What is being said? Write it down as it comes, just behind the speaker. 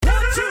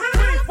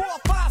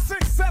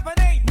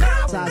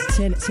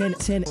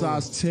10.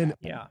 Size 10.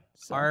 Yeah.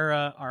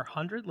 Our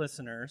 100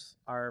 listeners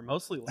are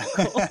mostly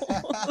local. So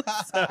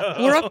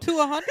We're up to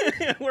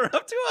 100? We're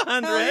up to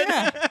 100. Oh,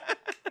 yeah. Look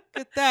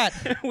at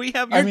that. We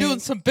have You're doing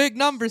some big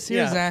numbers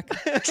here, Zach.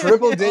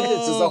 Triple digits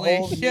is a Holy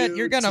whole shit, new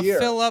you're going to tier.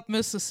 fill up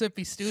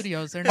Mississippi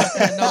studios. They're not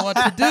going to know what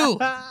to do.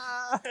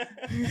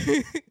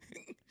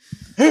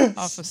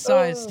 Off of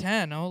size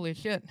 10. Holy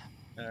shit.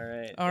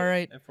 All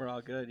right. If we're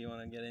all good, you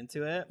want to get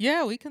into it?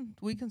 Yeah, we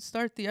can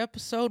start the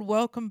episode.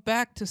 Welcome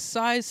back to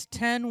Size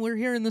 10. We're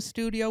here in the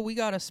studio. We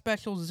got a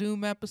special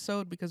Zoom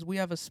episode because we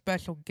have a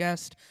special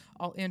guest.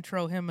 I'll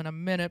intro him in a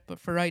minute, but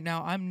for right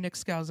now, I'm Nick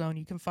Scalzone.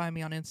 You can find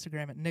me on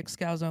Instagram at Nick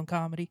Scalzone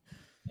Comedy.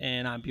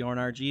 And I'm Bjorn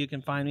RG. You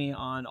can find me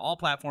on all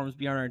platforms,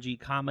 Bjorn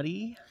RG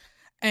Comedy.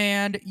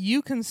 And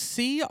you can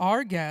see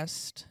our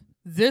guest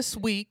this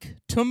week,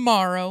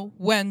 tomorrow,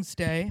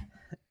 Wednesday,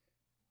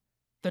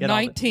 the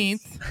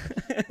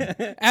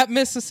 19th, at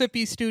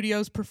Mississippi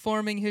Studios,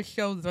 performing his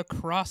show, The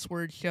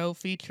Crossword Show,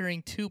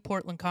 featuring two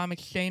Portland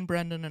comics, Shane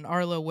Brendan and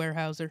Arlo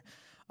Warehouser.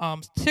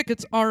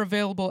 Tickets are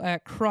available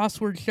at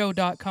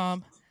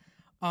crosswordshow.com.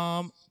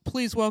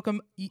 Please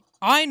welcome,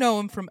 I know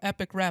him from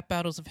Epic Rap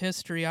Battles of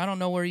History. I don't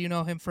know where you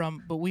know him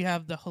from, but we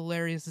have the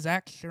hilarious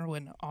Zach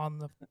Sherwin on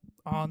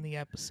the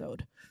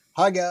episode.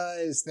 Hi,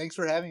 guys. Thanks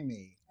for having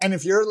me. And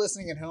if you're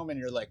listening at home and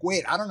you're like,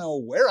 wait, I don't know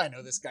where I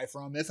know this guy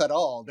from, if at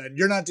all, then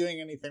you're not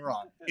doing anything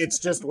wrong. It's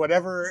just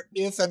whatever,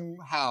 if and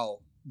how.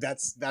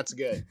 That's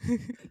good.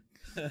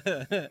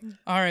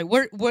 All right.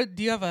 What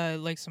do you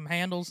have some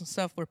handles and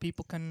stuff where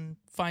people can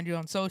find you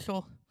on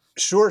social?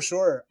 Sure.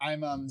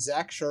 I'm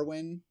Zach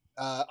Sherwin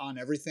on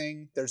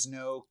everything. There's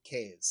no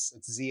K's.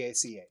 It's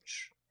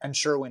Z-A-C-H. And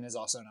Sherwin is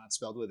also not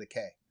spelled with a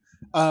K.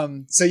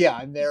 So yeah,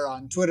 I'm there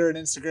on Twitter and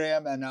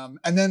Instagram, and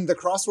then the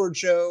Crossword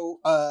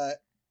Show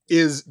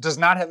does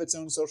not have its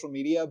own social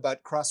media,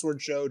 but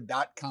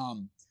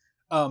crosswordshow.com,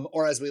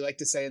 or as we like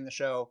to say in the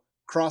show,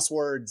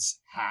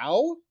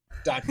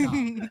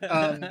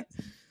 crosswordshow.com.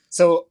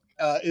 So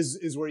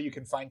is where you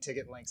can find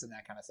ticket links and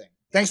that kind of thing.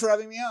 Thanks for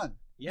having me on.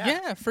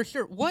 Yeah, for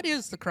sure. What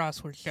is the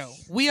Crossword Show?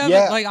 We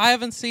haven't I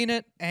haven't seen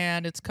it,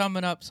 and it's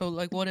coming up. So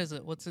what is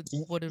it? What are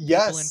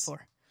people in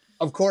for?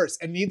 Of course,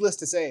 and needless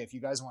to say, if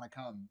you guys want to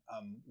come,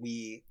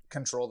 we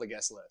control the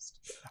guest list.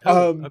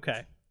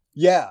 Okay.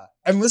 Yeah,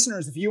 and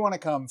listeners, if you want to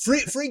come,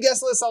 free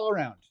guest lists all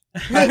around.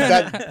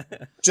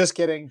 Just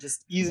kidding,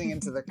 just easing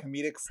into the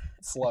comedic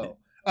flow.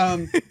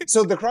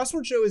 So the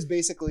Crossword Show is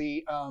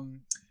basically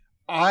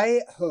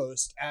I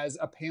host as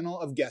a panel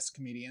of guest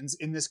comedians.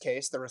 In this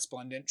case, the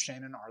resplendent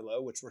Shane and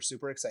Arlo, which we're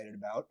super excited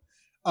about.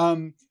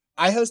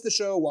 I host the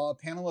show while a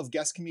panel of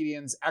guest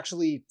comedians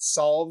actually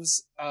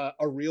solves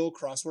a real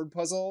crossword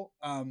puzzle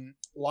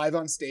live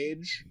on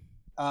stage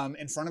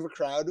in front of a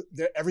crowd.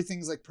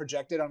 Everything's like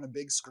projected on a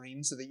big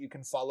screen so that you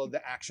can follow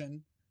the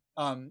action.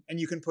 And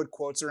you can put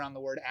quotes around the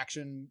word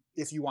action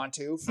if you want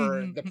to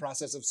for the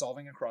process of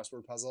solving a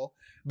crossword puzzle.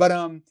 But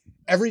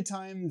every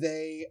time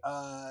the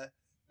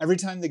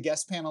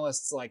guest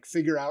panelists like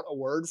figure out a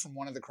word from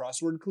one of the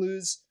crossword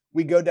clues,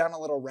 we go down a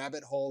little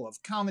rabbit hole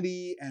of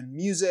comedy and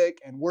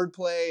music and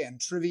wordplay and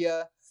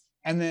trivia.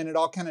 And then it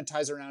all kind of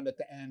ties around at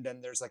the end,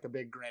 and there's like a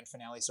big grand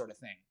finale sort of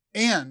thing.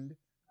 And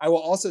I will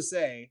also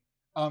say,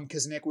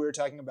 because Nick, we were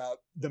talking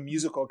about the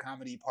musical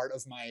comedy part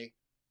of my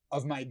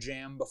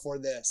jam before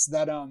this,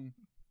 that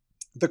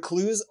the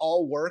clues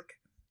all work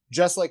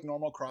just like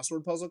normal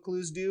crossword puzzle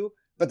clues do,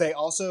 but they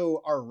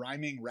also are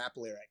rhyming rap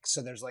lyrics.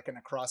 So there's like an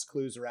across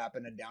clues rap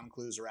and a down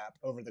clues rap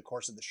over the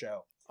course of the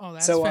show. Oh,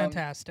 that's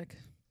fantastic.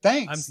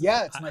 Thanks.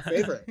 It's my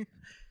favorite.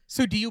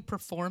 So do you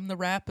perform the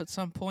rap at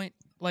some point?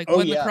 Like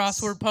when the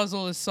crossword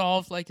puzzle is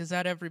solved, like is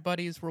that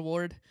everybody's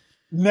reward?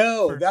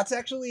 No, that's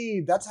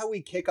how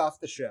we kick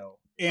off the show.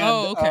 And,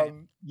 okay.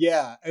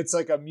 It's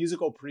like a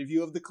musical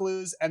preview of the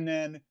clues. And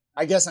then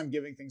I guess I'm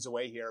giving things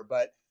away here,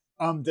 but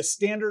the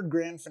standard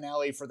grand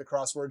finale for the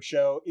Crossword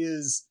Show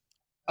is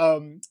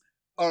an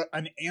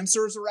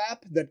answers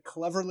rap that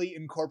cleverly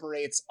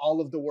incorporates all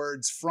of the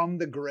words from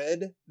the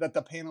grid that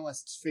the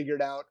panelists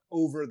figured out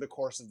over the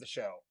course of the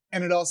show.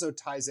 And it also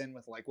ties in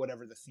with like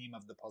whatever the theme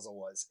of the puzzle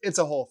was. It's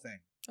a whole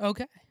thing.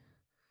 Okay.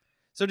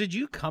 So did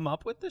you come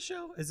up with the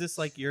show? Is this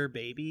like your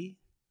baby?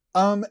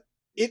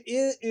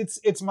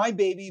 It's my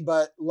baby,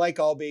 but like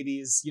all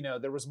babies,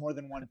 there was more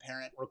than one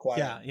parent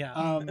required.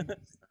 Yeah.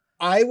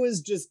 I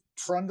was just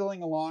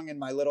trundling along in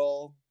my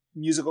little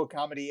musical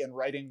comedy and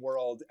writing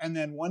world. And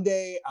then one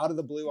day out of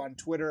the blue on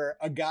Twitter,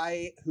 a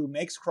guy who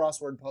makes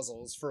crossword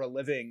puzzles for a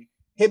living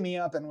hit me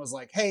up and was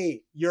like,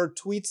 hey, your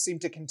tweets seem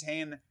to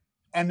contain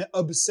an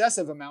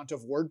obsessive amount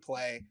of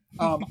wordplay.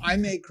 I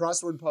make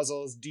crossword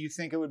puzzles. Do you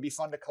think it would be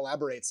fun to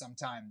collaborate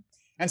sometime?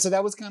 And so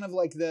that was kind of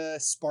like the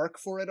spark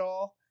for it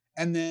all.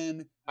 And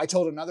then I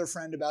told another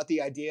friend about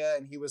the idea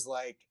and he was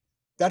like,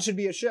 that should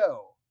be a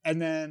show.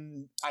 And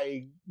then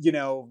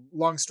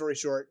long story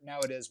short, now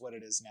it is what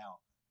it is now.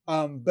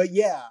 But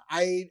yeah,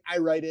 I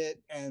write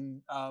it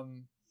and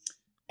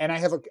I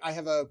have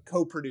a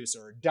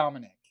co-producer,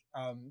 Dominic,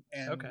 and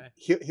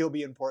he'll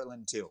be in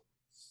Portland too.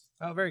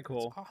 Oh, very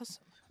cool. It's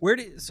awesome.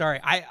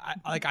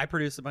 I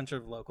produce a bunch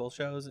of local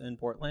shows in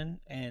Portland,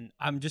 and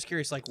I'm just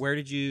curious, like, where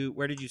did you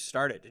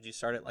start it? Did you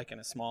start it like in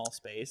a small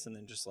space and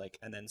then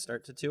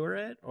start to tour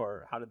it,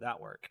 or how did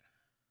that work?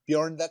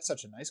 Bjorn, that's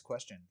such a nice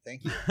question.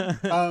 Thank you.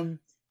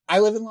 I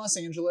live in Los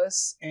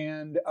Angeles,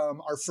 and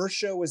our first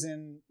show was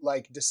in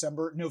like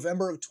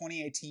November of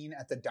 2018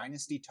 at the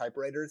Dynasty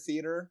Typewriter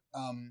Theater,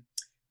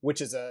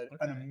 which is an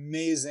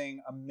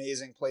amazing,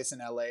 amazing place in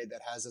LA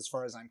that has, as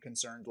far as I'm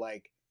concerned,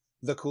 like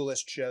the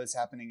coolest shows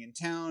happening in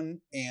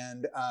town.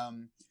 And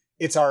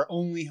it's our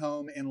only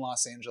home in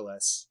Los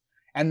Angeles.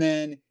 And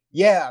then,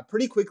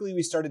 pretty quickly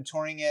we started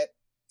touring it.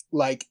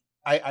 Like,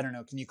 I don't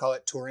know, can you call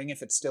it touring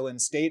if it's still in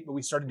state? But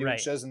we started doing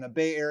shows in the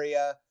Bay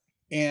Area.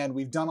 And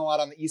we've done a lot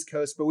on the East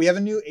Coast, but we have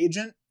a new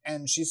agent,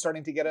 and she's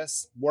starting to get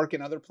us work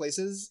in other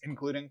places,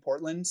 including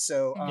Portland.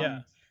 So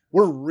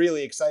we're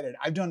really excited.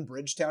 I've done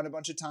Bridgetown a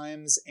bunch of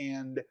times,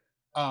 and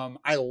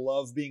I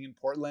love being in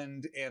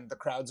Portland, and the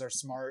crowds are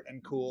smart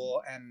and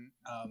cool, and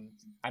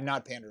I'm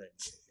not pandering.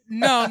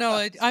 No.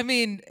 I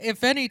mean,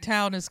 if any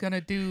town is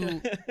gonna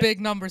do big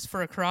numbers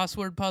for a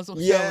crossword puzzle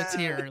show, it's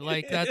here.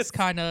 Like that's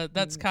kind of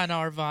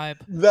our vibe.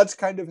 That's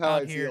kind of how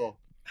I feel.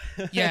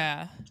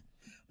 Yeah.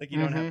 Like you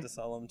don't have to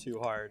sell them too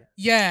hard.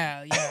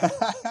 Yeah.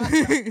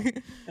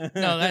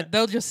 No,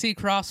 they'll just see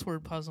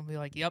crossword puzzle and be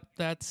like, "Yep,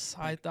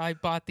 I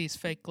bought these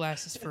fake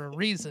glasses for a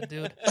reason,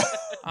 dude.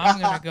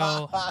 I'm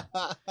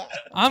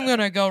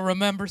gonna go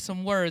remember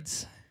some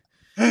words."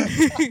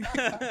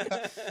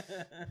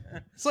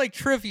 It's like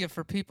trivia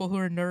for people who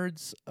are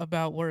nerds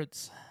about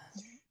words.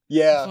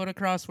 Yeah, that's what a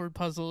crossword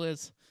puzzle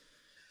is.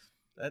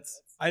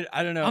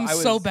 I don't know. I'm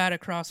so bad at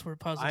crossword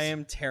puzzles. I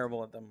am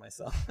terrible at them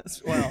myself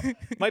as well.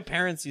 My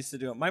parents used to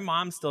do it. My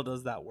mom still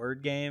does that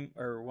word game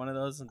or one of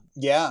those.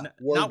 Yeah,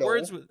 not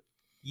words with.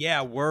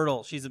 Yeah,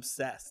 Wordle. She's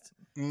obsessed.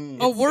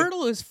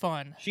 Wordle is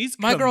fun.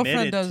 My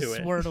girlfriend does to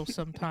it. Wordle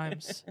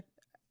sometimes.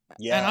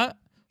 Yeah, and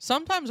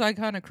sometimes I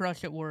kind of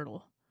crush at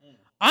Wordle.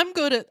 I'm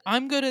good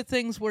at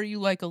things where you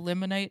like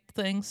eliminate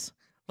things.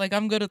 Like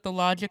I'm good at the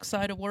logic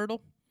side of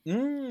Wordle.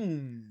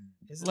 Isn't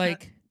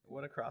like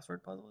what a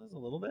crossword puzzle is a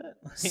little bit?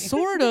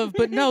 Sort of,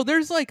 but no,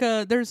 there's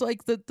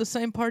the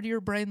same part of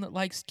your brain that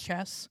likes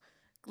chess,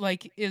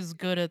 like is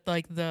good at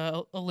like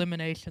the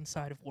elimination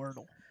side of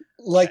Wordle.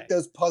 Like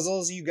those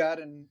puzzles you got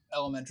in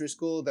elementary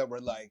school that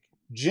were like,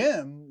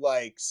 Jim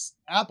likes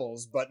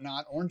apples but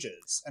not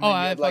oranges. And then you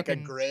had like a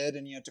grid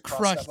and you had to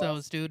crush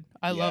those, dude.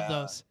 I love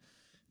those.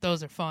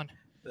 Those are fun.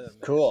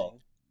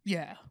 Cool.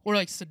 Yeah. Or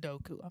like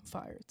Sudoku. I'm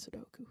fire at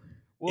Sudoku.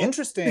 Well,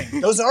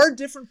 interesting. Those are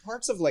different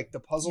parts of like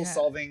the puzzle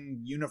solving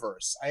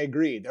universe. I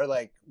agree. They're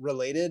like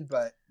related,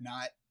 but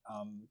not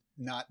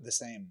the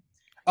same.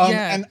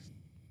 And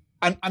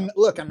I'm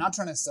not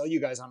trying to sell you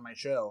guys on my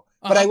show,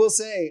 but I will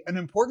say an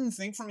important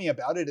thing for me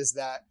about it is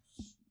that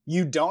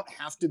you don't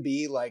have to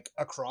be like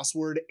a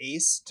crossword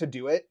ace to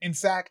do it. In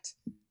fact,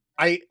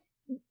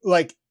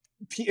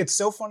 it's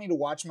so funny to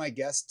watch my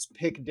guests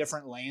pick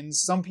different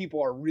lanes. Some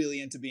people are really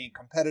into being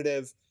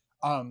competitive.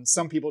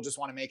 Some people just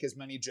want to make as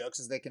many jokes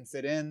as they can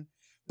fit in.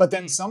 But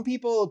then some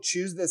people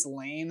choose this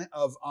lane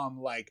of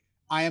like,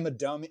 I am a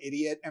dumb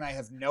idiot and I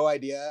have no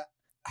idea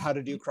how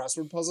to do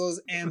crossword puzzles.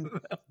 And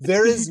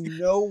there is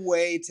no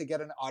way to get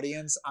an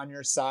audience on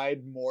your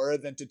side more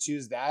than to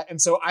choose that.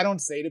 And so I don't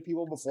say to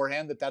people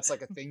beforehand that that's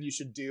like a thing you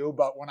should do.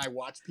 But when I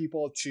watch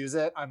people choose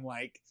it, I'm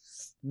like,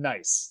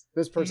 nice.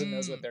 This person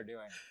knows what they're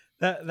doing.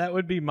 That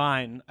would be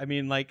mine. I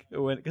mean, like,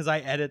 because I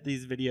edit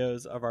these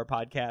videos of our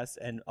podcast,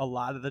 and a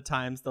lot of the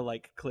times the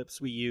like clips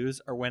we use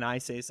are when I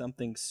say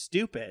something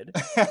stupid,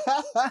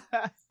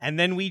 and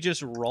then we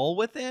just roll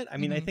with it. I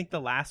mean, I think the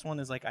last one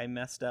is like I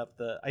messed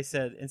up I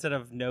said instead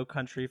of "No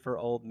Country for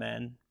Old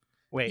Men,"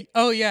 wait.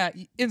 Oh yeah,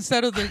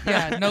 instead of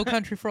 "No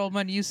Country for Old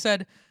Men," you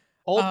said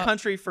 "Old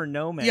Country for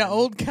No Men." Yeah,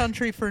 "Old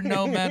Country for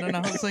No Men," and I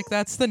was like,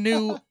 that's the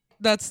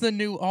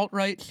new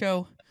alt-right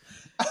show.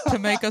 To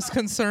make us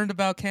concerned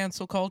about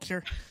cancel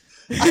culture.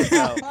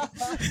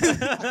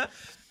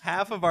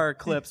 Half of our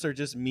clips are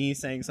just me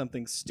saying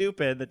something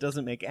stupid that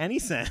doesn't make any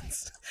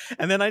sense.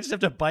 And then I just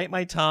have to bite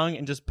my tongue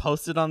and just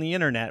post it on the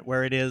internet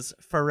where it is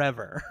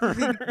forever.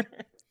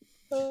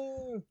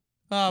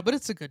 But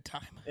it's a good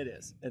time. It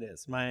is.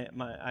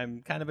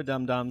 I'm kind of a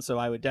dum-dum, so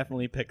I would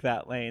definitely pick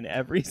that lane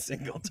every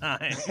single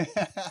time.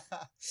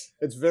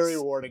 It's very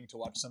rewarding to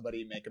watch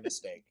somebody make a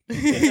mistake.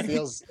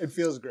 It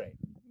feels great.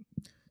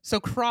 So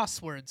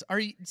crosswords,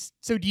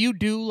 do you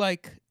do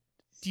like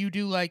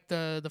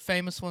the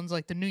famous ones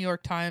like the New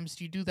York Times?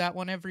 Do you do that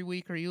one every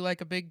week? Are you like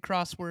a big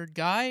crossword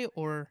guy,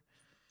 or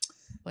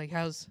like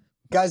how's?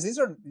 Guys,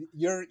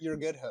 you're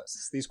good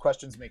hosts. These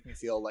questions make me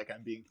feel like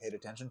I'm being paid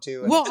attention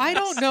to. Well, I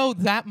don't know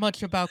that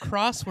much about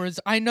crosswords.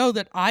 I know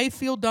that I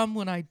feel dumb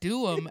when I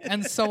do them,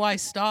 and so I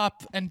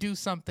stop and do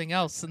something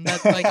else. And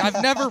that like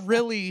I've never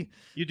really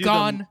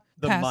gone.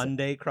 The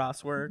Monday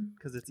crossword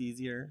because it's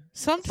easier.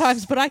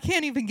 Sometimes, but I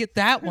can't even get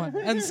that one,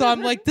 and so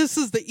I'm like, "This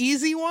is the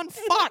easy one."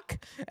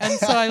 Fuck! And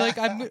so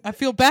I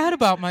feel bad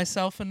about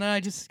myself, and then I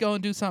just go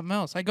and do something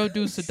else. I go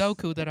do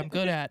Sudoku that I'm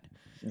good at,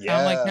 Yeah.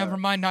 I'm like, never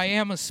mind, I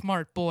am a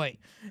smart boy.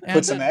 And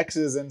Put some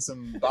X's in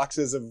some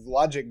boxes of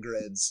logic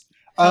grids.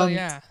 Oh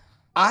yeah.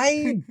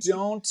 I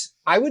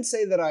would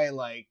say that I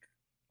like,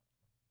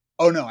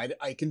 oh no,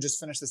 I can just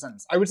finish the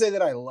sentence. I would say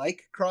that I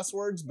like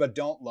crosswords, but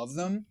don't love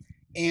them.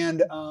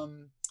 And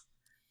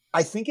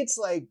I think it's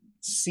like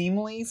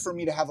seemly for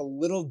me to have a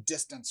little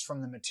distance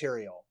from the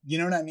material. You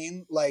know what I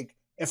mean? Like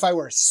if I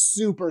were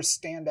super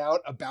stand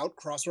out about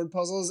crossword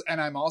puzzles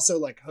and I'm also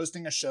like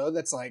hosting a show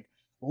that's like,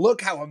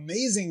 look how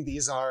amazing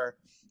these are.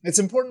 It's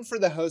important for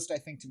the host, I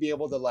think, to be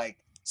able to like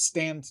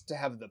stand to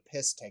have the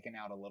piss taken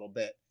out a little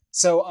bit.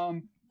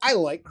 So I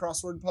like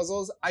crossword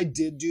puzzles. I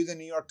did do the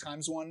New York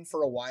Times one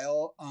for a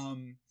while,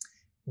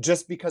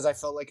 just because I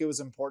felt like it was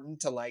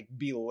important to like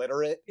be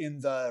literate in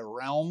the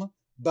realm.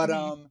 But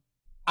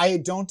I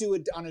don't do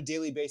it on a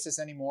daily basis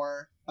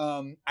anymore.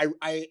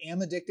 I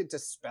am addicted to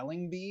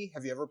Spelling Bee.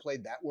 Have you ever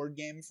played that word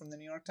game from the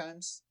New York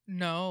Times?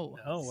 No.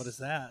 Oh, what is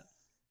that?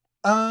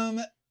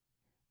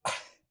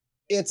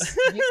 It's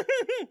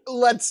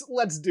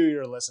let's do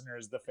your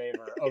listeners the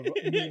favor of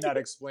me not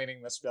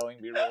explaining the Spelling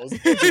Bee rules.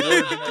 It's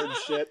nerd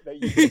shit that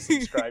you can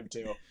subscribe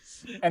to,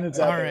 and it's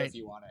out there if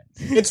you want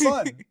it. It's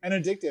fun and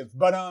addictive,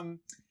 but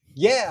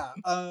yeah.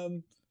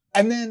 And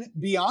then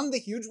beyond the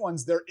huge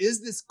ones, there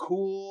is this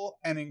cool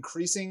and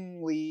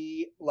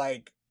increasingly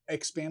like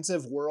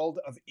expansive world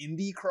of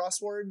indie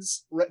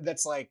crosswords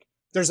that's like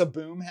there's a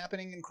boom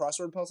happening in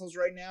crossword puzzles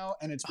right now,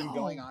 and it's been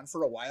going on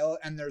for a while.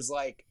 And there's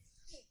like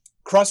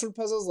crossword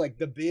puzzles, like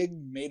the big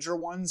major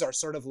ones are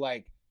sort of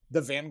like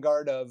the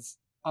vanguard of,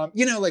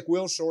 like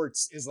Will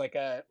Shortz is like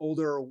a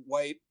older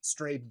white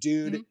straight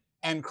dude,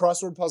 and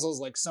crossword puzzles,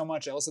 like so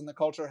much else in the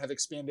culture, have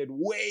expanded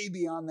way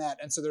beyond that.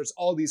 And so there's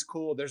all these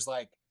cool, there's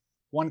like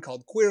one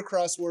called Queer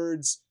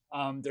Crosswords.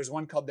 There's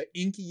one called the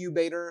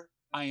Incubator,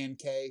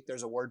 INK.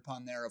 There's a word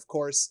pun there, of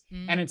course.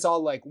 And it's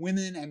all like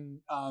women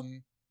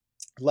and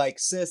like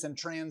cis and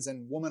trans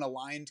and woman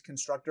aligned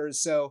constructors.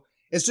 So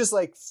it's just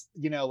like,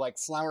 like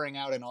flowering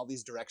out in all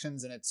these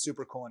directions, and it's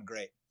super cool and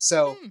great.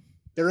 So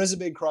there is a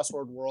big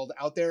crossword world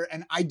out there,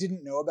 and I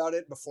didn't know about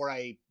it before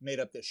I made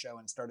up this show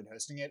and started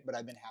hosting it, but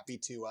I've been happy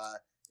to,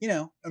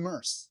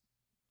 immerse.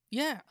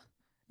 Yeah.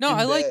 No,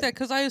 I like that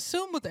because I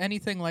assume with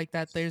anything like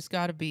that, there's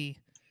got to be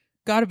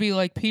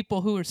like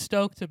people who are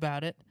stoked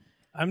about it.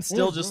 I'm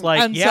still just like,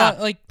 And yeah,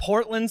 so, like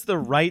Portland's the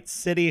right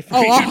city for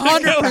oh, you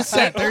to go.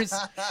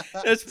 100%.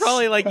 It's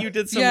probably like you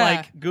did some Yeah.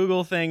 like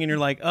Google thing and you're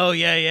like, oh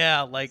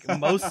yeah, like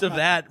most of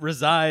that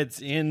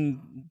resides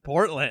in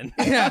Portland.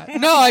 Yeah.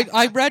 No,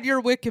 I read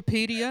your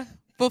Wikipedia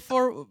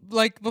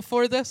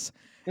before this.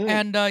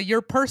 And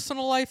your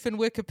personal life in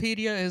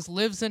Wikipedia is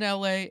lives in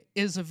LA,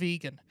 is a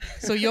vegan.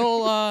 So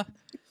you'll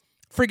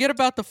forget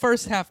about the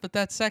first half, but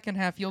that second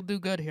half you'll do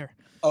good here.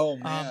 Oh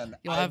man,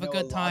 you'll have a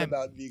good time.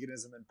 Lot about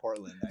veganism in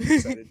Portland. I'm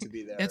excited to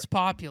be there. It's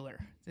popular.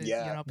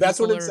 Yeah, that's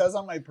what it says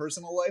on my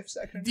personal life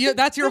section. Yeah,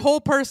 that's your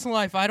whole personal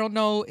life. I don't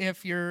know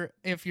if you're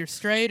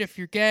straight, if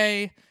you're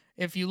gay,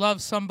 if you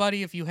love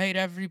somebody, if you hate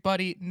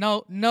everybody.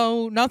 No,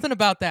 nothing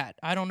about that.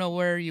 I don't know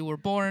where you were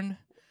born.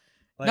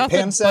 Like,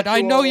 nothing, but I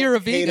know you're a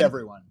vegan. Hate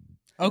everyone.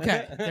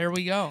 Okay, there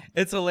we go.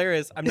 It's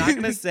hilarious. I'm not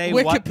gonna say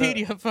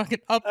Wikipedia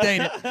fucking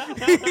update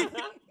it.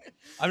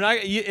 I'm not.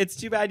 It's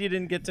too bad you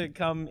didn't get to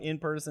come in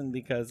person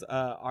because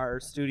our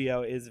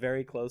studio is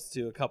very close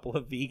to a couple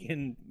of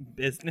vegan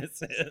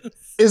businesses.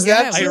 Is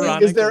that Yeah, true?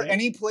 Is there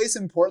any place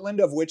in Portland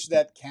of which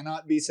that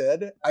cannot be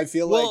said? I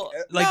feel like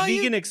No,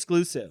 vegan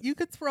exclusive. You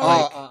could throw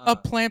a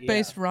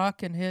plant-based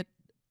rock and hit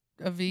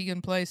a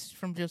vegan place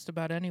from just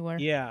about anywhere.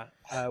 Yeah,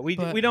 we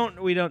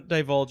don't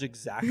divulge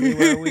exactly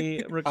where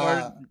we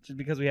record just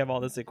because we have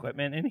all this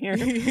equipment in here.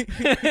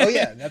 Oh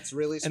yeah, that's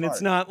really smart. And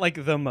it's not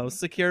like the most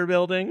secure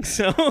building,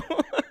 so.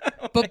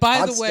 But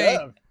by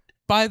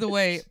the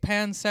way,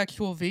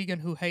 pansexual vegan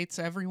who hates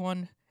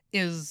everyone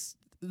is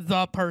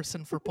the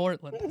person for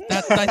Portland.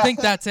 I think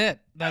that's it.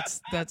 That's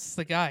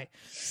the guy.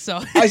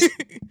 So.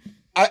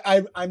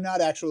 I'm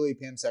not actually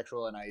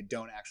pansexual, and I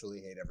don't actually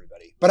hate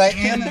everybody, but I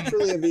am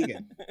actually a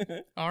vegan.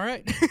 All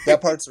right.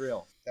 That part's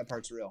real.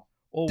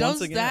 Well, Does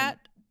once again, that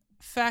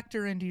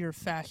factor into your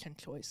fashion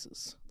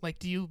choices? Like,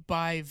 do you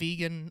buy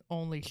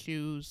vegan-only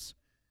shoes?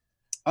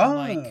 Oh,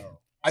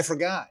 I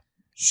forgot.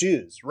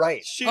 Shoes,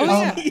 right. Shoes. Oh,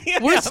 yeah. Yeah.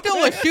 We're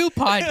still a shoe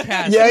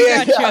podcast.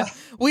 Yeah.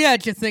 We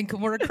had you thinking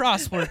we're a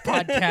crossword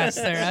podcast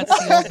there.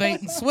 That's the old bait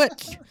and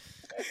switch.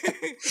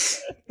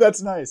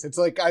 That's nice. It's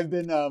like I've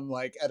been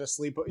at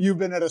a you've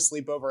been at a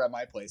sleepover at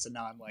my place, and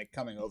now I'm like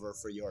coming over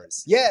for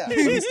yours. Yeah, let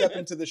me step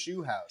into the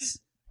shoe house.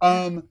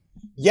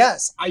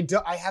 Yes, I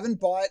haven't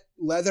bought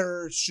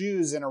leather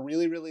shoes in a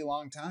really, really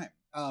long time.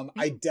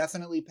 I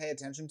definitely pay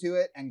attention to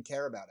it and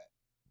care about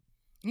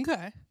it.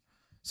 Okay.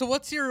 So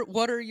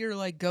what are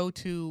your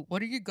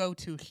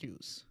go-to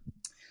shoes?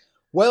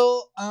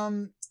 Well,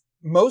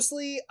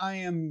 mostly I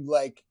am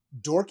like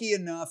dorky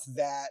enough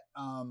that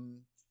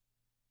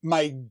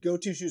my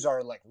go-to shoes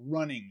are like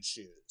running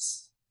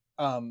shoes.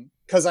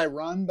 Because I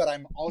run, but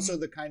I'm also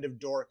the kind of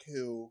dork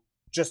who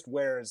just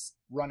wears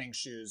running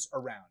shoes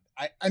around.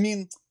 I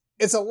mean,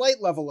 it's a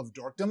light level of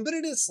dorkdom, but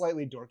it is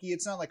slightly dorky.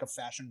 It's not like a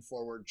fashion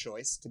forward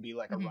choice to be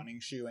like a running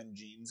shoe and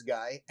jeans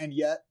guy. And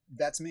yet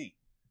that's me.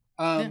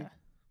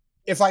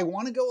 If I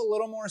want to go a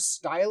little more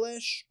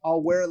stylish,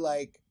 I'll wear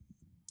like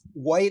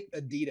white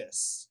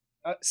Adidas,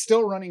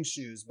 still running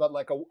shoes, but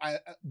like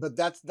but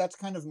that's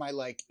kind of my,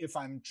 like, if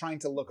I'm trying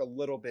to look a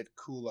little bit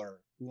cooler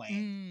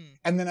lane.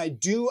 And then I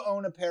do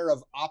own a pair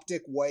of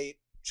optic white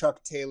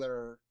Chuck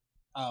Taylor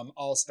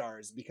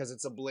All-Stars because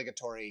it's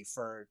obligatory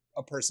for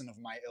a person of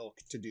my ilk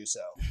to do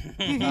so.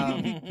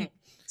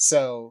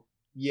 So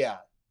yeah.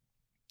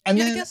 And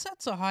then, I guess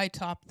that's a high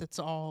top that's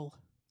all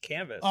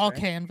canvas. All right?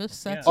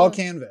 canvas. That's all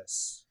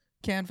canvas.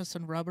 Canvas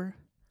and rubber.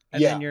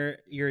 And then your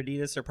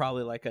Adidas are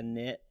probably like a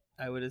knit,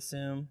 I would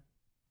assume.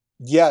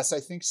 Yes, I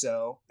think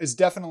so. It's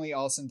definitely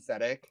all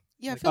synthetic.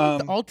 Yeah, I feel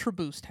like the Ultra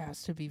Boost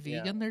has to be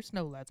vegan. Yeah. There's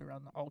no leather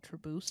on the Ultra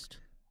Boost.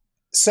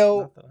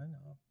 So Not that I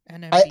know.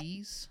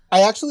 NMDs.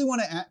 I actually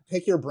want to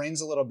pick your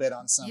brains a little bit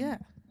on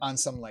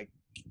some like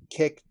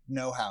kick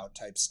know-how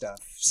type stuff.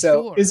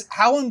 So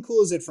how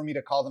uncool is it for me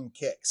to call them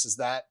kicks? Is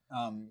that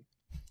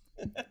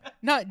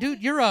No,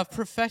 dude, you're a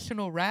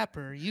professional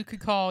rapper. You could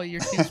call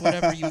your shoes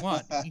whatever you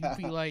want. You could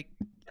be like,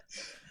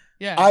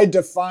 yeah. I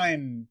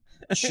define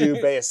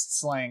shoe-based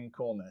slang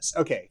coolness.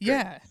 Okay. Great.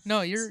 Yeah.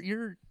 No,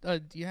 you're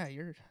part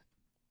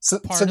so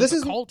this of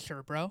is the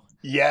culture, bro.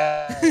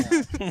 Yeah.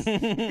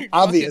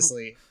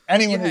 Obviously.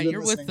 Anyone who's been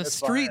you're with the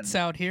streets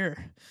out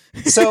here.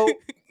 So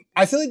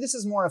I feel like this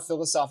is more a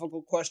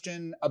philosophical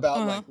question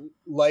about like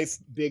life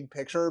big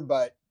picture,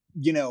 but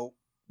you know,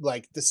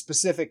 like the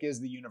specific is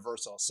the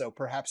universal. So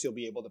perhaps you'll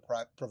be able to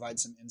provide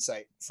some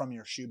insight from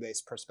your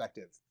shoe-based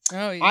perspective.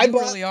 Oh, you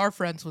really are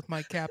friends with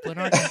Mike Kaplan,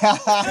 aren't you?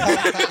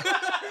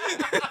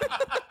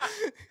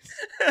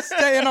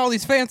 Saying all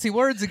these fancy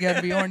words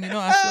again, Bjorn. You know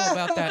how I feel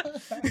about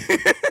that.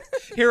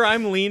 Here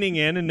I'm leaning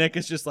in, and Nick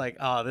is just like,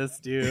 "Oh, this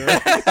dude."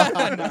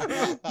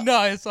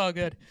 No, it's all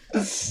good.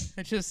 It's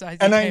just it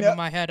came in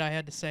my head. I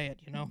had to say it.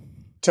 You know.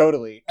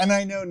 Totally, and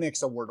I know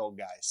Nick's a Wordle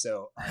guy,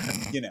 so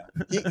you know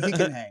he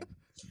can hang.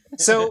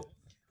 So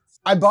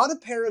I bought a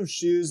pair of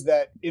shoes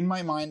that, in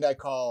my mind, I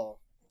call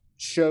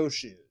show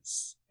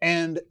shoes,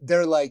 and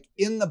they're like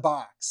in the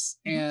box,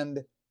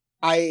 and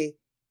I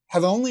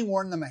have only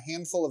worn them a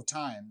handful of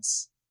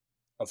times,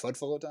 a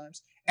footful of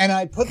times, and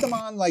I put them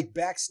on like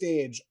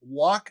backstage,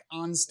 walk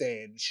on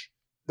stage.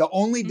 The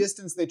only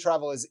distance they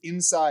travel is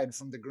inside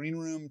from the green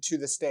room to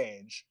the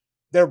stage.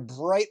 They're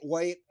bright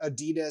white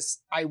Adidas.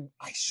 I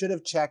should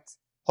have checked.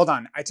 Hold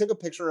on. I took a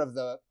picture of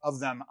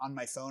them on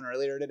my phone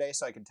earlier today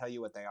so I can tell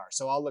you what they are.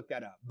 So I'll look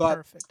that up. But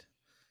perfect.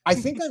 I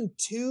think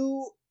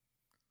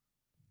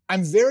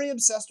I'm very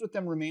obsessed with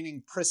them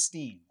remaining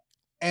pristine.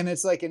 And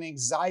it's like an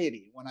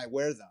anxiety when I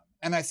wear them.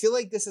 And I feel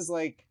like this is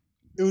like,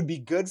 it would be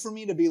good for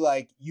me to be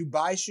like, you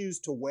buy shoes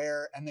to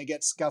wear and they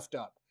get scuffed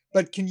up.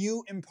 But can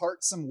you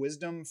impart some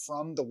wisdom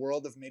from the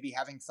world of maybe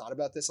having thought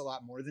about this a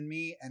lot more than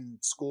me and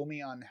school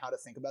me on how to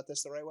think about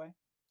this the right way?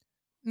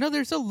 No,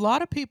 there's a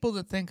lot of people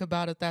that think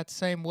about it that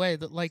same way,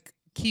 that like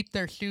keep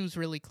their shoes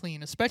really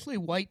clean, especially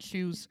white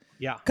shoes.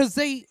 Yeah. Because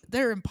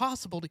they're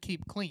impossible to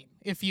keep clean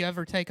if you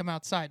ever take them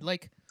outside.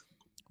 Like,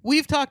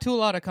 we've talked to a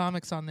lot of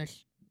comics on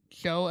this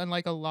show, and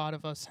like a lot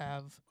of us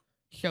have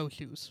show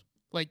shoes.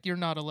 Like, you're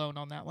not alone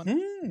on that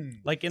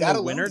one. Like in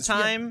the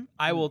wintertime,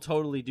 I will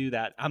totally do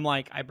that. I'm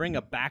like, I bring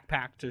a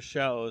backpack to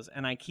shows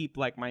and I keep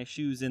like my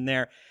shoes in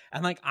there.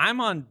 And like, I'm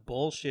on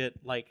bullshit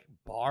like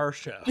bar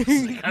shows.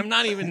 Like, I'm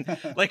not even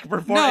like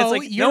performing. No, it's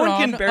like you're no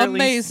one can on barely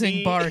amazing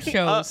see. bar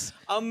shows.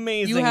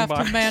 Amazing. You have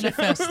bar to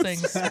manifest shows.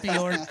 things,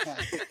 Bjorn.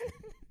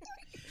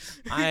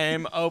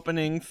 I'm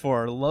opening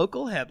for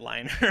local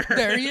headliners.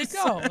 There you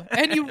go.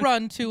 And you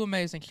run 2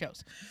 amazing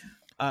shows.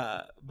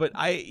 But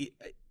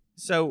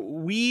So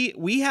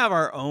we have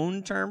our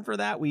own term for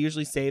that. We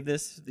usually save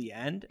this to the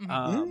end.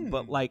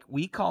 But like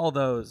we call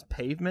those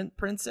pavement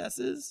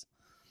princesses.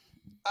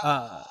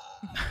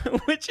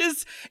 Which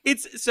is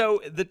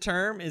so the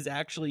term is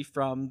actually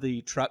from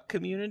the truck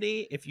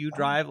community. If you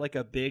drive like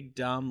a big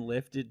dumb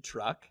lifted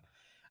truck,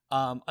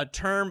 a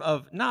term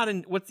of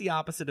what's the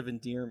opposite of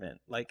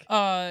endearment? Like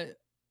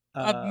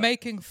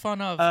making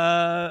fun of.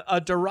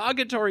 A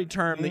derogatory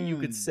term that you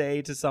could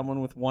say to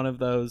someone with one of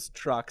those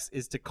trucks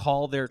is to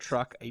call their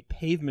truck a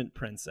pavement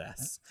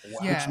princess,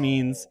 which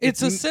means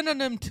it's a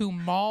synonym to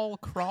mall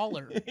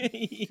crawler.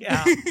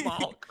 Yeah,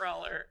 mall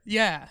crawler.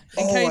 Yeah,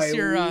 in case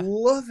you're.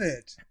 Love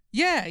it.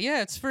 Yeah,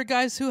 it's for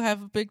guys who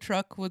have a big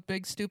truck with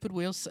big stupid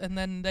wheels, and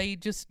then they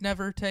just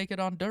never take it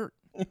on dirt.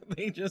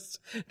 They just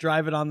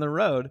drive it on the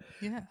road.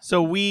 Yeah.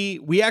 So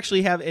we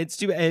actually have, it's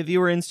too, if you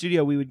were in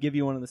studio, we would give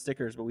you one of the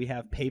stickers, but we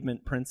have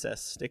Pavement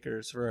Princess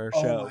stickers for our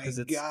show. Oh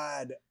my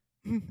God.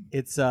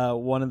 It's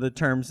one of the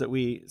terms that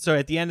so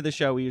at the end of the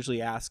show, we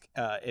usually ask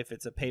if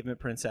it's a pavement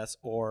princess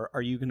or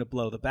are you going to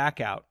blow the back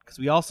out? Because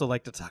we also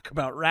like to talk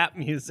about rap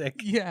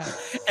music. Yeah.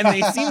 And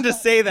they seem to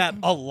say that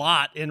a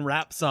lot in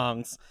rap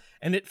songs.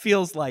 And it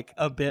feels like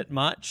a bit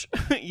much,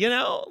 you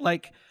know,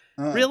 like,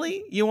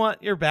 really? You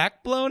want your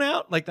back blown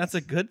out? Like, that's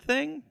a good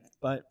thing?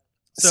 But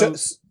so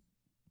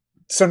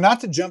So not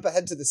to jump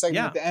ahead to the segment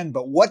Yeah. at the end,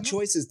 but what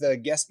choice is the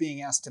guest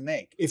being asked to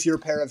make? If your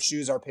pair of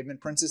shoes are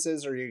pavement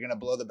princesses, or you're going to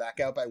blow the back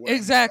out by wearing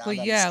Exactly.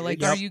 them around on Yeah. the Like,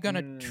 stage? are you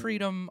gonna treat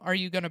them? Are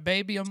you gonna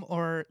baby them,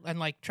 and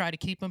like try to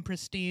keep them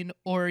pristine,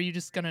 or are you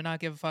just gonna not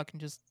give a fuck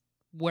and just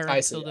wear them I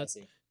see.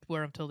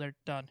 till they're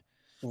done?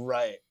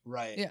 Right.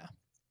 Yeah.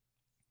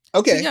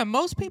 Okay. So yeah,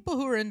 most people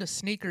who are into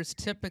sneakers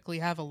typically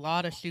have a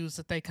lot of shoes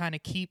that they kind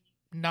of keep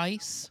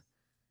nice,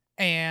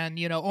 and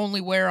only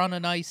wear on a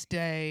nice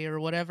day or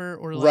whatever,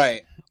 or like,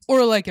 Right.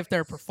 or like if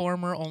they're a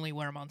performer, only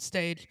wear them on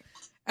stage,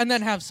 and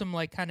then have some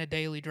like kind of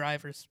daily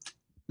drivers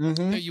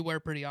Mm-hmm. that you wear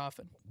pretty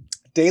often.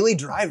 Daily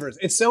drivers.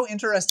 It's so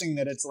interesting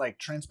that it's like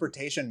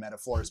transportation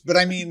metaphors, but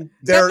I mean,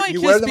 That might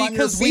you just wear them be on your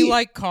because feet. we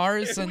like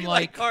cars and We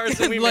like cars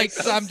and we like make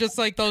those. I'm just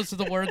like those are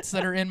the words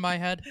that are in my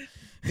head.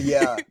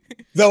 Yeah.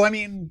 Though I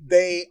mean,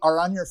 they are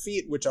on your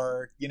feet, which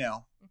are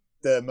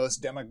the most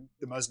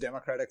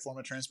democratic form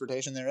of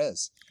transportation there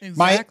is.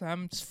 Exactly.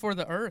 I'm just for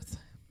the earth.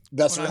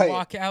 That's when right. I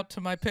walk out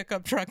to my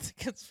pickup truck that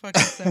gets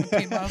fucking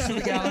 17 miles to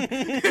the gallon.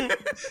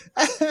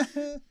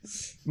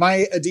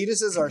 My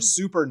Adidas's are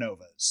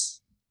Supernovas.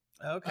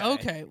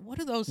 Okay, what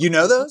are those? You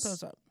know Look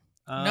those? up.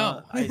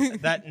 No.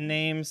 That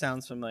name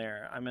sounds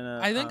familiar. I'm gonna.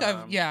 I think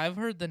I've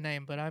heard the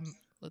name, but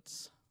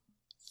let's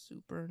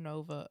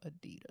Supernova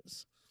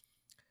Adidas.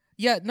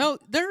 Yeah, no,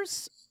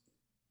 there's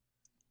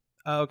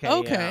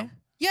Okay.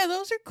 Yeah,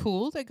 those are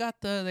cool. They got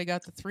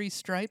the three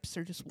stripes.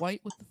 They're just white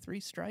with the three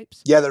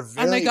stripes. Yeah, they're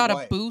very And they got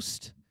white. a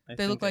boost. I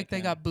They look think I like they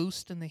can. got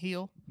boost in the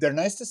heel. They're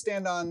nice to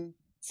stand on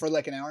for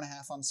like an hour and a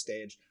half on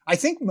stage. I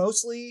think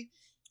mostly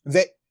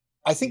they.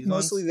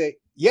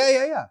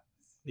 Yeah.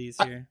 These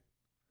here.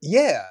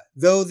 Yeah,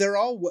 though they're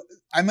all.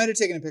 I might have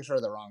taken a picture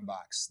of the wrong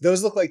box.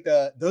 Those look like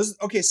those.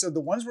 Okay, so the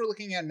ones we're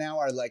looking at now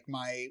are like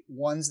my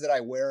ones that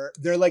I wear.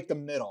 They're like the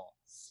middle.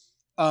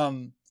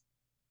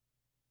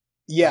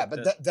 Yeah,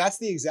 but that's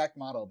the exact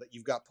model that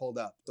you've got pulled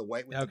up. The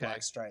white with the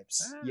black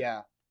stripes. Ah.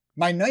 Yeah,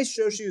 my nice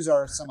show shoes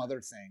are some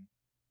other thing.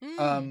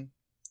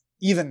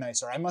 Even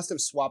nicer. I must have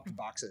swapped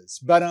boxes,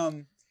 but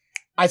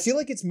I feel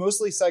like it's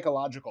mostly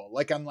psychological.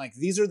 Like I'm like,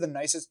 these are the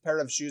nicest pair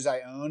of shoes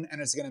I own,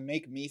 and it's gonna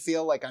make me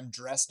feel like I'm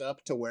dressed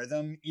up to wear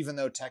them, even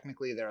though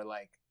technically they're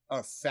like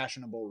a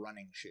fashionable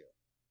running shoe.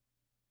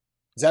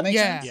 Does that make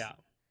sense?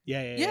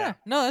 Yeah.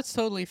 No, that's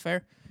totally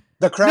fair.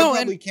 The crowd No,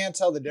 probably can't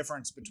tell the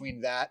difference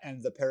between that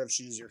and the pair of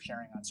shoes you're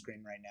sharing on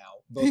screen right now,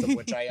 both of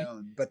which I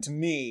own. But to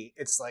me,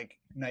 it's like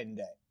night and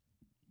day.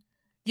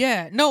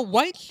 Yeah, no,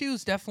 white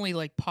shoes definitely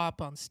like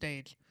pop on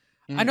stage.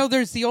 I know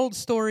there's the old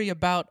story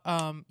about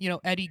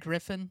Eddie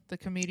Griffin, the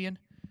comedian.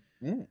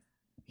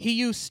 He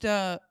used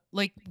to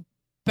like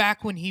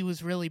back when he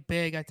was really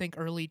big, I think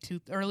early to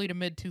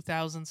mid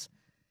 2000s.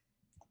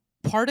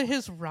 Part of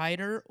his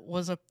rider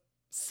was a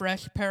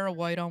fresh pair of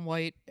white on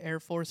white Air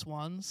Force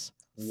Ones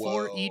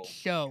for each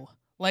show.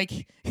 Like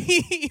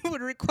he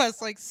would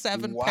request like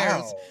 7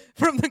 pairs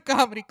from the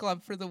comedy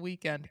club for the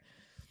weekend.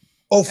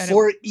 Oh,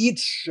 for each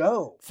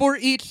show. For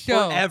each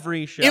show. For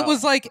every show. It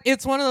was like,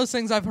 it's one of those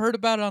things I've heard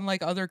about on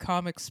like other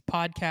comics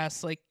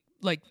podcasts, like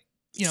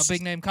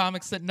big name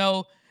comics that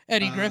know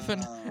Eddie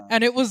Griffin.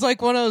 And it was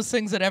like one of those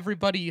things that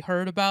everybody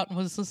heard about and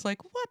was just like,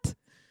 what?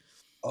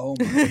 Oh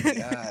my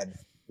God.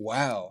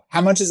 Wow.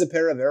 How much is a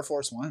pair of Air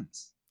Force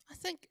Ones? I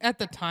think at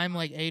the time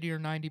like $80 or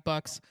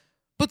 $90.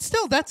 But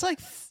still, that's like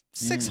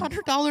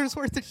 $600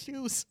 worth of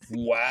shoes.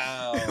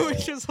 Wow.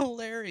 Which is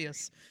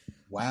hilarious.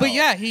 Wow. But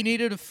yeah, he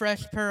needed a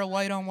fresh pair of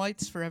white on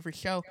whites for every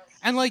show.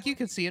 And like you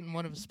can see it in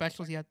one of his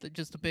specials, he had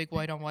just the big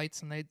white on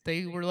whites, and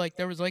they were like,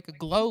 there was like a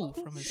glow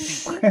from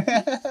his feet.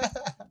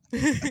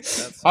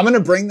 I'm going to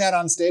bring that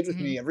on stage with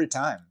me every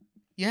time.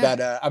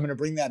 Yeah. I'm going to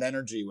bring that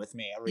energy with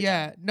me every time.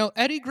 Yeah. No,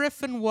 Eddie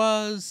Griffin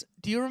was,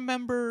 do you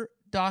remember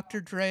Dr.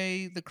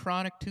 Dre, The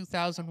Chronic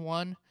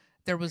 2001?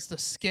 There was the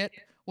skit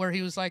where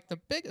he was like the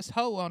biggest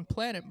hoe on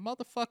planet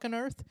motherfucking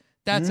Earth.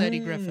 That's Eddie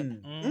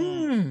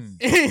Griffin.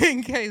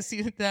 In case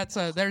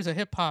there's a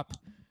hip hop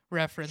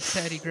reference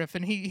to Eddie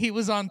Griffin. He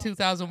was on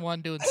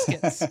 2001 doing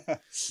skits.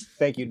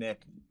 Thank you,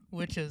 Nick.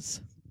 Which is,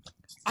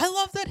 I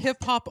love that hip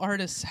hop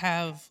artists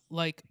have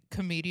like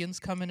comedians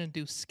come in and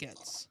do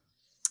skits.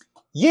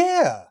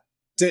 Yeah.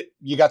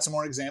 You got some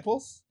more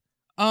examples?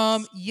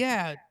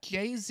 Yeah.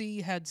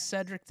 Jay-Z had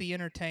Cedric the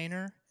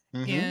Entertainer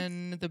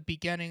in the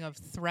beginning of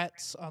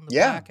Threats on the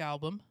Black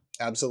album.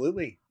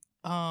 Absolutely.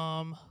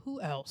 Who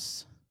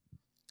else?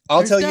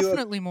 There's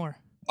definitely more.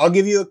 I'll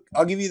give you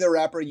the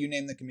rapper, you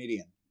name the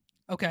comedian.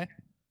 Okay.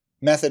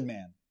 Method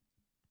Man.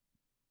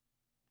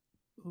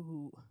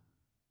 Ooh.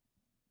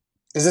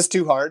 Is this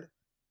too hard?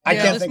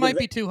 This might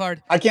be too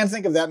hard. I can't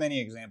think of that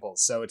many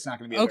examples, so it's not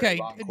going to be a very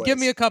long quiz. Give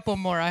me a couple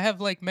more. I have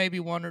like maybe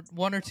one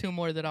or two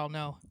more that I'll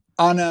know.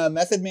 On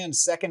Method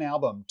Man's second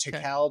album,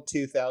 Tikal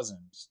 2000,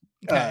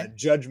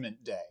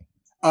 Judgment Day.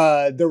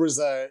 There was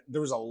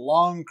a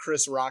long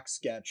Chris Rock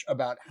sketch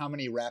about how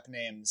many rap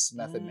names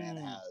Method Man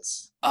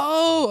has.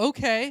 Oh,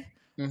 okay.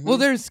 Well,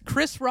 there's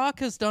Chris Rock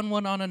has done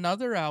one on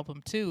another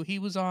album too. He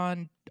was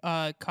on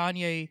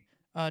Kanye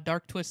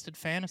Dark Twisted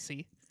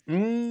Fantasy.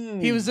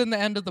 He was in the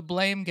End of the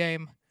Blame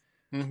Game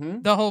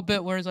Mm-hmm. The whole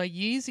bit where it's like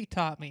Yeezy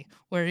taught me,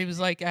 where he was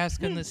like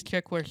asking this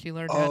chick where she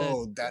learned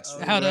That's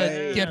how to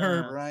right. get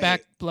her Right.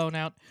 back blown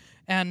out,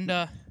 and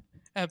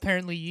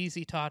apparently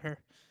Yeezy taught her.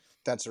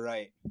 That's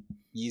right.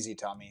 Yeezy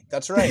taught me.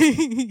 That's right.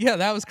 Yeah,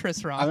 that was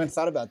Chris Rock. I haven't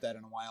thought about that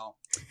in a while.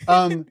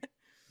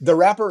 The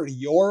rapper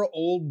Your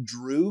Old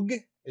Droog,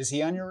 is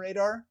he on your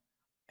radar?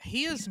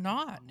 He is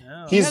not.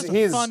 No. He has a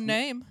He's- fun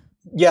name.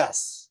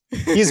 Yes.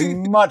 He's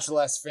much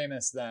less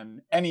famous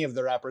than any of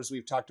the rappers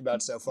we've talked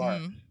about so far.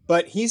 Mm.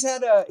 But he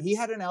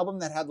had an album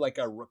that had like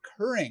a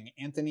recurring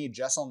Anthony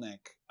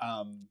Jeselnik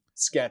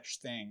sketch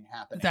thing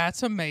happening.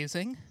 That's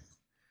amazing.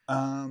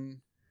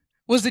 Um,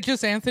 Was it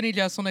just Anthony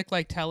Jeselnik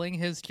like telling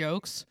his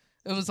jokes?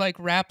 It was like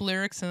rap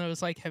lyrics, and it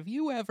was like, "Have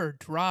you ever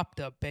dropped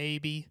a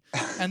baby?"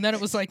 And then it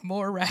was like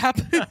more rap.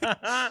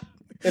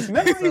 if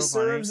memory So funny.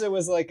 serves, it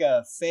was like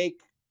a fake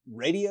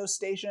radio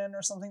station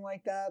or something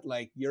like that.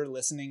 Like you're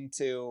listening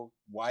to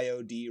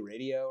YOD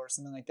radio or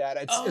something like that.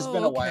 It's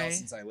been a while okay.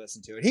 since I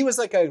listened to it. He was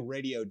like a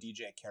radio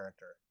DJ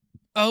character.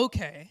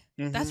 Okay,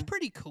 that's Mhm.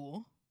 pretty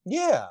cool.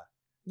 Yeah.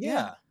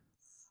 Yeah.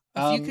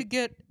 If you could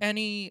get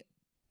any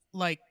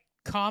like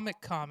comic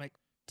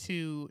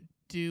to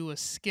do a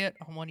skit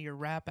on one of your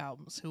rap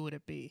albums, who would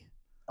it be?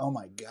 Oh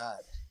my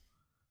God.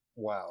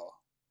 Wow.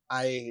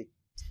 I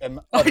am.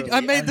 I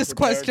utterly made this unprepared.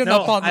 question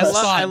No, up on the I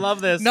spot.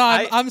 love this. No,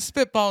 I'm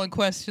spitballing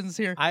questions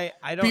here. I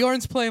don't.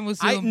 Bjorn's playing with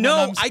Zoom. I and no,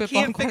 I'm I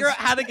can't spitballing figure out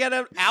how to get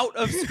out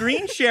of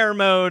screen share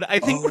mode. I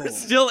think Oh. we're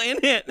still in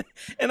it,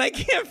 and I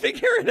can't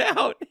figure it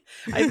out.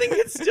 I think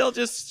it's still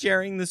just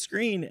sharing the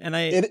screen, and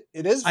It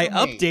is. For I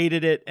me.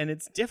 updated it, and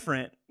it's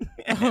different.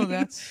 Oh,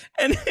 that's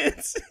and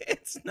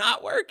it's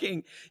not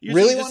working. You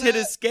Really should just hit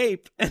wanna-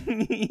 escape,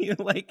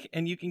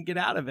 and you can get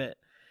out of it.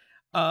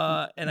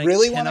 And I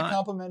Really want to cannot.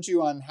 compliment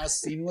you on how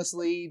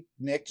seamlessly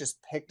Nick just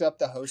picked up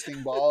the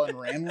hosting ball and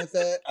ran with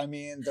it. I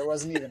mean, there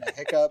wasn't even a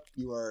hiccup.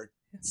 You were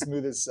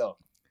smooth as silk.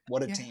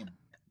 What a Yeah. team!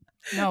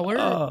 no. We're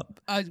Oh.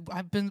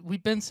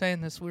 we've been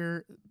saying this.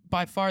 We're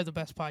by far the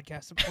best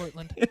podcast in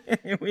Portland.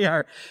 We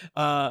are.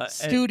 And-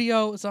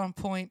 Studio is on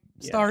point.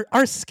 Yeah.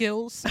 Our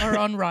skills are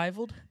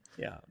unrivaled.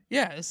 yeah.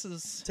 Yeah, this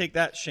is. Take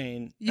that,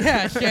 Shane.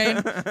 Yeah,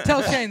 Shane.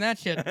 Tell Shane that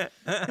shit.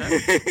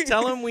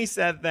 Tell him we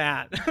said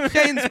that.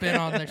 Shane's been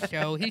on the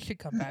show. He should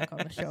come back on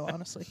the show,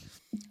 honestly.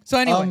 So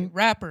anyway,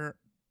 rapper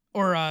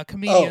or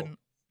comedian.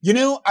 You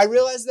know, I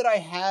realized that I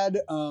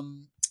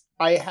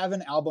have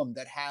an album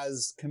that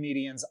has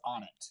comedians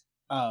on it.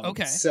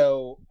 Okay.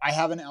 So I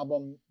have an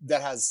album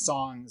that has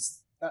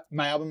songs.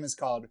 My album is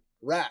called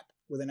Rap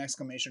with an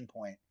exclamation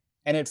point,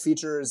 and it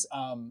features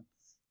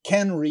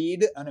Ken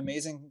Reed, an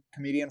amazing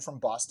comedian from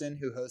Boston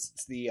who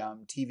hosts the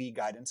TV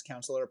Guidance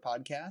Counselor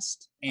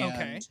podcast, and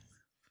Okay.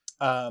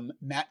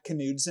 Matt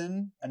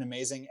Knudsen, an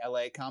amazing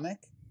LA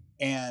comic,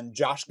 and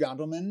Josh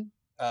Gondelman,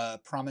 a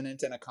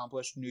prominent and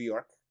accomplished New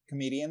York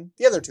comedian.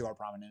 The other two are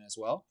prominent as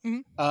well.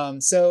 Mhm.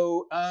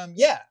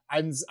 Yeah,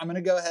 I'm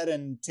gonna go ahead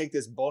and take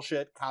this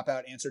bullshit cop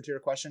out answer to your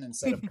question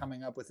instead of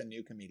coming up with a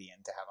new comedian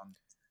to have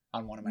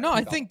on one of my. No, I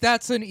albums. think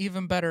that's an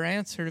even better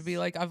answer to be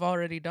like, I've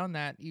already done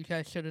that. You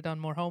guys should have done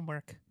more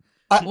homework.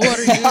 I- What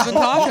are you even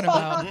talking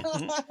about?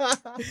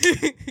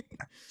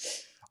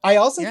 I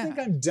also Yeah. think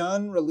I'm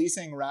done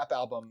releasing rap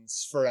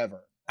albums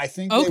forever. I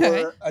think Okay.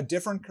 they were a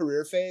different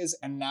career phase,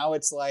 and now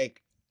it's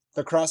like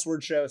the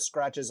Crossword Show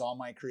scratches all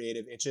my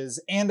creative itches,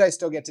 and I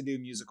still get to do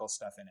musical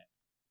stuff in it.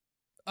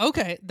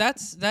 Okay,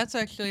 that's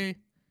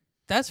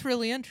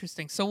really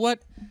interesting. So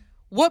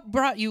what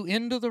brought you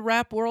into the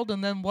rap world,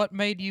 and then what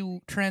made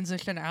you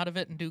transition out of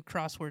it and do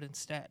crossword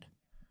instead?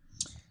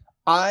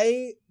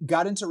 I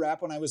got into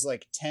rap when I was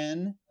like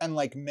 10, and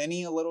like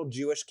many a little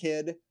Jewish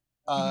kid,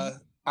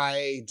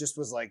 I just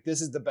was like,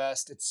 this is the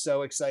best. It's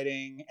so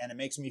exciting, and it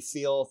makes me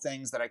feel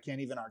things that I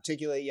can't even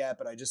articulate yet,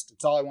 but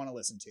it's all I want to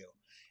listen to.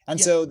 And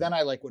Yeah. so then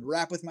I like would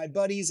rap with my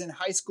buddies in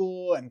high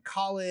school and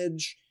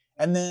college.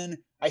 And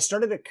then I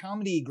started a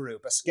comedy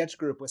group, a sketch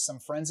group with some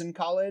friends in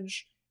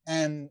college.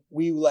 And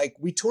we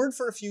toured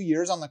for a few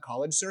years on the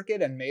college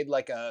circuit and made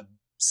like a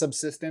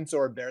subsistence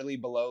or barely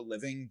below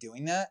living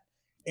doing that.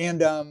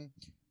 And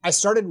I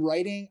started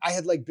writing. I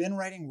had like been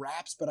writing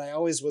raps, but I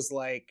always was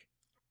like,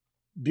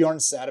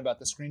 Bjorn's sad about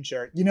the screen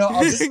share. You know,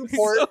 I'll just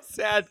report So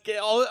sad.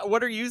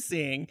 What are you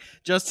seeing?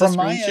 Just from a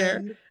my screen share?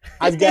 end.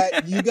 I've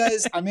got you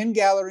guys. I'm in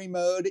gallery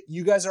mode.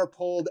 You guys are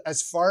pulled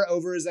as far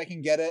over as I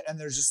can get it, and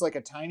there's just like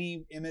a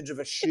tiny image of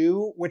a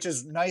shoe, which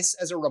is nice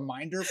as a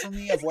reminder for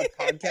me of what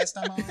podcast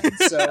I'm on.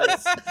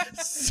 So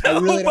So I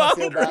really don't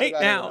feel bummed bad right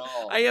about now. it at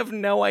all. I have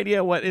no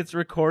idea what it's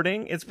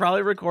recording. It's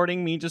probably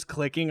recording me just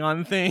clicking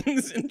on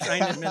things and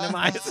trying to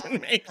minimize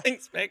and make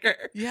things bigger.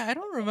 Yeah, I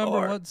don't remember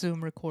Or- what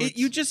Zoom records.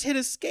 You just hit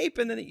escape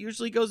and then it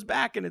usually goes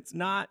back and it's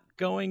not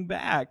going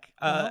back.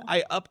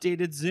 I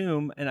updated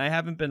Zoom and I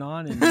haven't been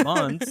on in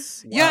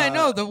months. Yeah, I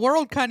know. The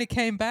world kind of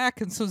came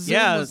back, and so Zoom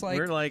Yeah, was like,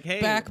 we're like,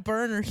 hey, back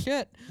burner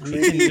shit. we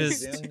can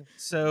just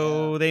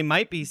so they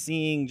might be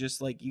seeing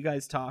just like you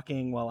guys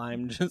talking while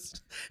I'm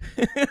just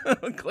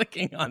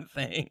clicking on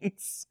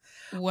things.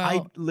 I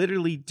Well,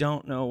 literally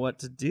don't know what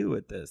to do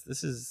with this.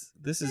 This is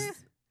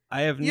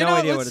I have no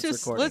idea what it's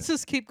just, recording. Let's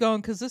just keep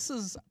going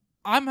because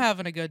I'm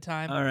having a good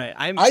time. All right,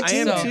 I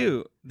am too.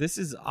 too. This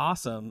is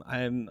awesome.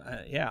 I'm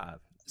yeah.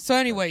 So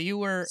anyway,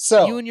 you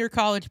and your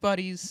college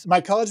buddies.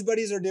 My college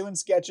buddies are doing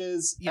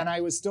sketches, Yeah. and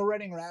I was still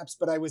writing raps,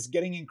 but I was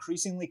getting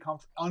increasingly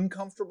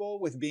uncomfortable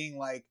with being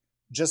like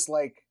just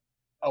like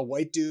a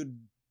white dude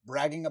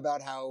bragging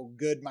about how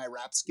good my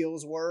rap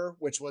skills were,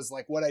 which was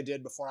like what I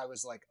did before I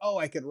was like, oh,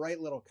 I could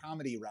write little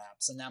comedy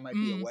raps, and that might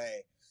be a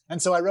way.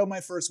 And so I wrote my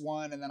first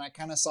one, and then I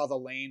kind of saw the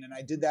lane, and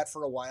I did that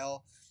for a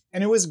while,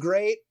 and it was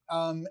great.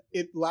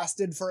 It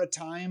lasted for a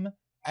time,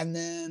 and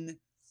then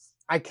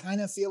I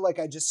kind of feel like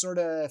I just sort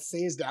of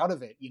phased out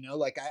of it, you know,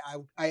 like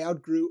I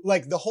outgrew,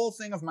 like the whole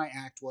thing of my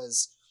act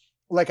was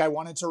like, I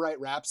wanted to write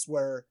raps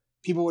where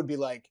people would be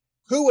like,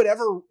 who would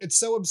ever, it's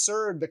so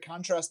absurd, the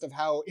contrast of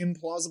how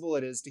implausible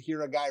it is to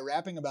hear a guy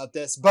rapping about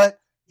this, but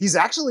he's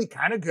actually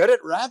kind of good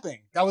at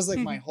rapping. That was like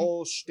my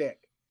whole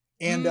shtick.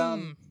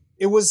 And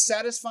it was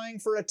satisfying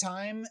for a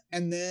time.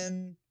 And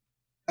then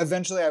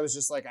eventually I was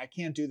just like, I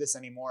can't do this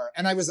anymore.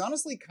 And I was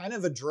honestly kind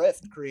of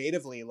adrift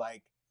creatively,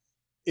 like,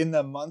 in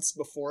the months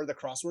before the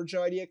crossword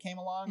show idea came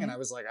along, and I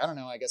was like, I don't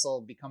know, I guess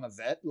I'll become a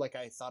vet like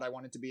I thought I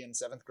wanted to be in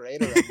 7th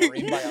grade, or a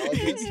marine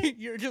biologist.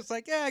 You're just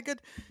like, yeah, a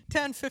good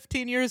 10,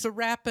 15 years of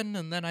rapping,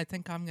 and then I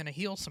think I'm going to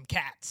heal some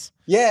cats.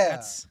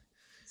 Yeah.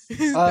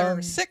 There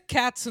are sick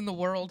cats in the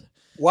world.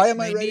 Why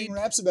am I writing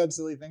raps about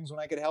silly things when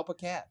I could help a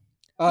cat?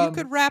 You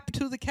could rap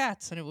to the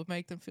cats, and it would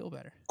make them feel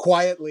better.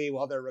 Quietly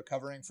while they're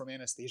recovering from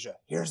anesthesia.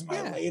 Here's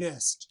my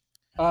latest.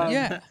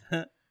 Yeah.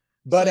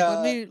 But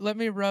like, let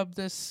me rub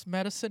this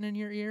medicine in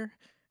your ear,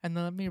 and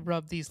then let me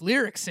rub these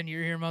lyrics in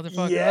your ear,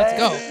 motherfucker. Yeah. Let's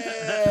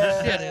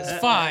go. Shit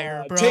is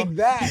fire, bro. Take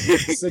that,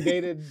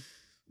 sedated.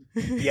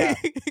 Yeah.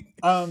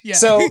 Yeah.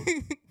 So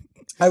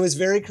I was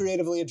very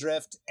creatively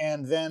adrift,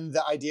 and then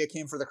the idea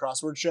came for the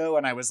crossword show,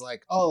 and I was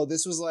like, oh,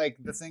 this was like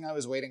the thing I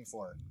was waiting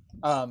for.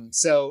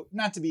 So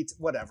not to be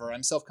whatever,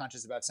 I'm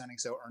self-conscious about sounding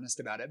so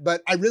earnest about it,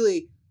 but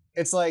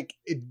it's like,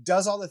 it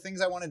does all the things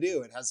I want to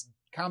do. It has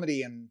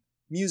comedy and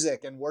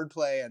music and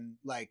wordplay, and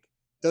like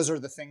those are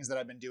the things that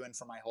I've been doing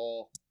for my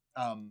whole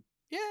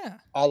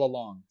all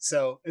along.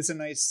 So it's a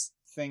nice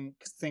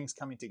things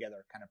coming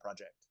together kind of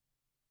project.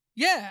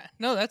 Yeah,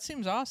 no, that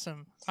seems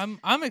awesome.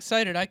 I'm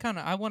excited.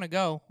 I want to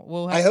go.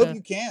 I hope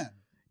you can.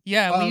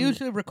 Yeah, we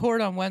usually record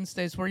on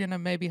Wednesdays. We're gonna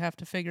maybe have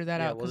to figure that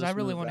out because I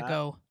really want to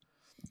go.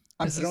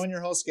 I'm throwing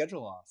your whole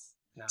schedule off.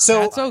 No, so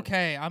that's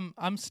okay.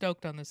 I'm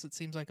stoked on this. It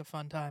seems like a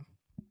fun time.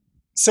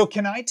 So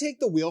can I take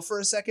the wheel for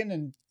a second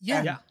and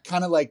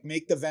kind of like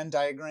make the Venn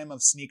diagram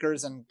of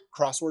sneakers and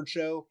crossword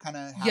show kind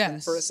of happen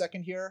for a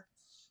second here?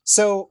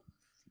 So,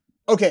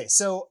 okay.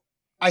 So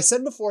I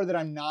said before that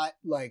I'm not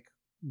like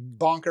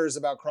bonkers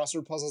about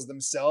crossword puzzles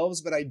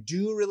themselves, but I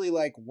do really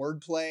like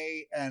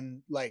wordplay,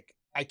 and like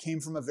I came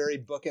from a very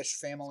bookish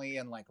family,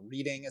 and like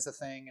reading is a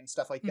thing and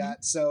stuff like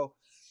that. So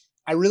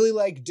I really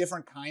like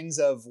different kinds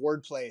of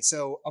wordplay.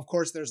 So, of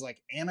course, there's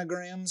like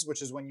anagrams,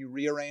 which is when you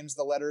rearrange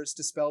the letters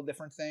to spell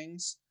different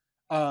things.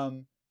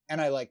 And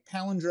I like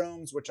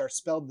palindromes, which are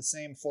spelled the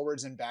same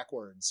forwards and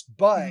backwards.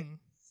 But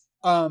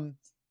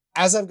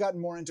as I've gotten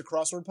more into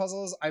crossword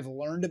puzzles, I've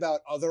learned about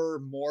other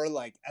more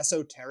like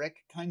esoteric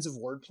kinds of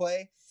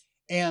wordplay.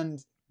 And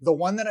the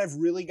one that I've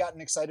really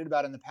gotten excited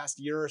about in the past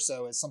year or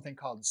so is something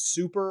called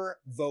super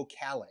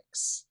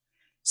vocalics.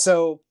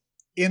 So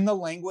in the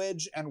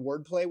language and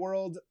wordplay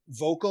world,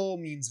 vocal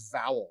means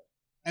vowel.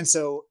 And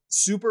so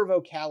super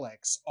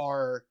vocalics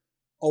are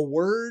a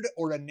word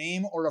or a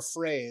name or a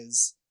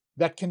phrase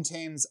that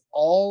contains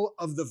all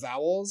of the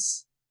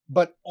vowels,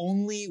 but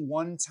only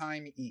one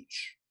time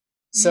each.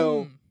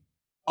 So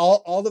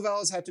all the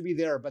vowels have to be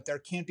there, but there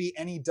can't be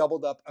any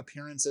doubled up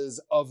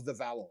appearances of the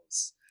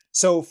vowels.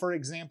 So for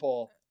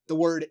example, the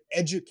word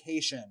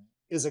education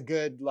is a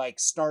good like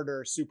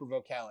starter super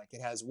vocalic.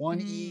 It has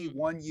one E,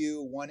 one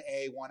U, one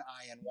A, one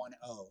I, and one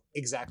O.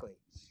 Exactly.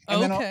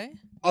 And then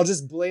I'll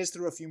just blaze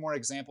through a few more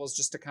examples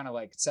just to kind of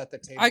like set the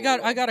table. I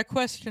got a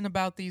question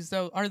about these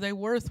though. Are they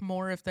worth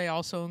more if they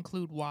also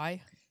include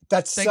Y?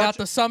 They got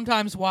the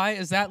sometimes Y.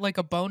 Is that like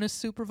a bonus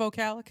super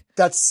vocalic?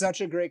 That's such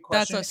a great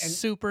question. That's a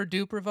super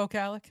duper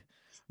vocalic.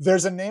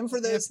 There's a name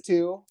for those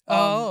too.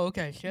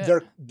 Okay, shit. They're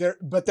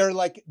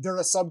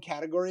a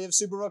subcategory of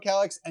super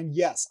vocalics, and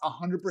yes,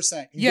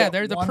 100%. Yeah,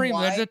 they're the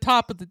premium.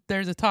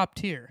 There's a top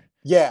tier.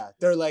 Yeah,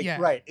 they're like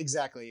right,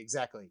 exactly.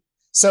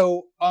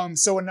 So,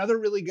 another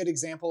really good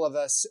example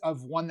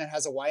of one that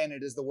has a Y in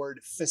it is the word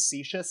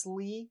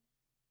facetiously.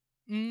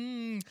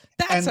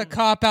 That's a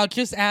cop out.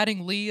 Just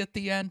adding Lee at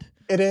the end.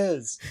 It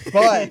is,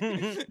 but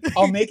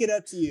I'll make it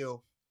up to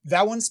you.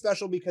 That one's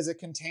special because it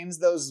contains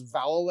those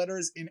vowel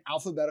letters in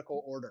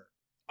alphabetical order.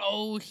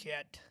 Oh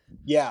shit!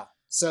 Yeah,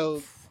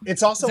 so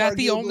it's also is that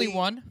the only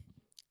one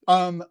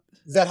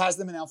that has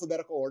them in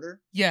alphabetical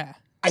order. Yeah,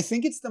 I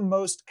think it's the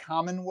most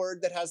common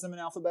word that has them in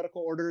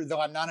alphabetical order.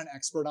 Though I'm not an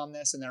expert on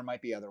this, and there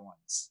might be other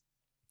ones.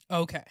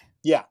 Okay.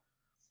 Yeah.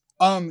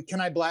 Can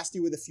I blast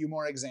you with a few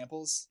more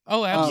examples?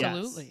 Oh,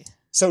 absolutely.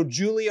 So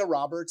Julia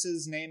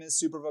Roberts' name is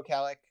super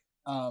vocalic.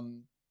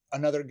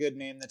 Another good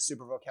name that's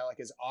super vocalic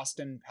is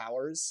Austin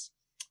Powers.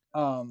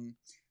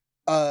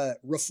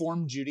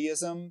 Reform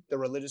Judaism, the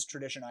religious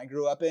tradition I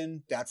grew up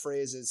in, that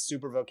phrase is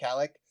super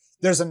vocalic.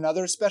 There's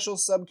another special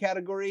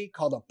subcategory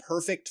called a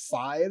perfect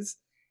five,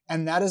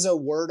 and that is a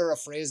word or a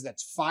phrase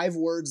that's 5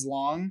 words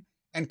long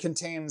and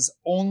contains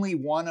only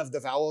one of the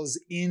vowels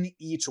in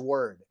each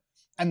word.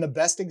 And the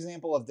best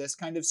example of this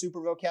kind of super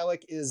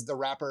vocalic is the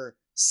rapper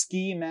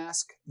Ski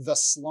Mask the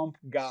Slump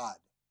God.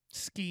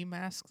 Ski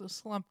Mask the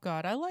Slump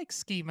God. I like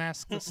Ski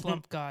Mask the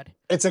Slump God.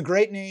 It's a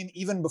great name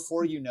even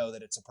before you know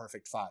that it's a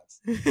perfect 5.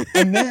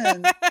 And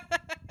then...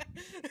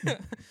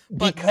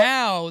 But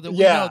now that we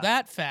know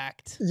that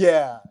fact.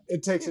 Yeah,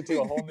 it takes it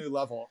to a whole new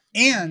level.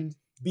 And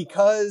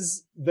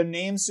because the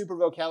name super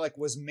vocalic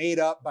was made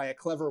up by a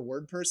clever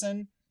word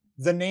person,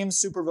 the name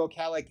super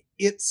vocalic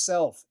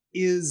itself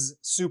is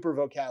super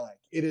vocalic.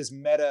 It is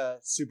meta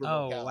super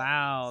vocalic. Oh,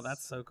 wow.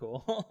 That's so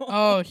cool.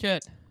 Oh,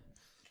 shit.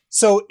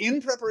 So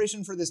in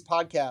preparation for this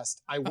podcast,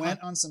 I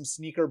went on some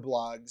sneaker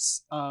blogs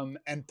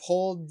and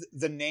pulled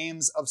the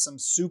names of some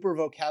super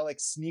vocalic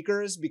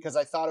sneakers because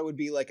I thought it would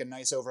be like a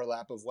nice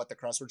overlap of what the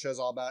Crossword Show is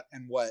all about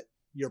and what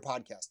your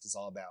podcast is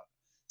all about.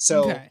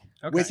 So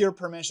with your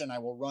permission, I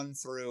will run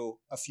through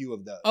a few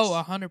of those.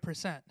 Oh,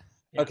 100%.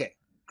 Yeah. Okay,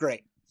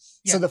 great.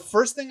 Yeah. So the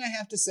first thing I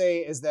have to say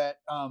is that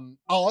I'll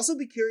also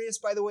be curious,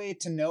 by the way,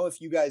 to know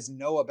if you guys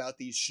know about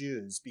these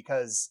shoes,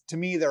 because to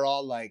me, they're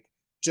all like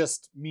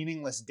just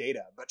meaningless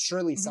data, but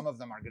surely some of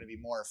them are going to be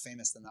more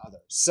famous than the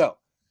others. So,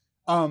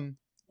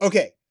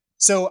 okay.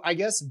 So I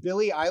guess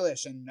Billie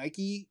Eilish and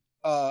Nike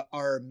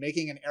are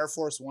making an Air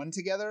Force One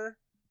together,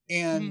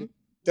 and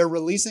they're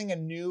releasing a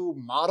new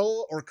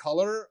model or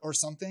color or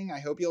something,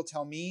 I hope you'll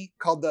tell me,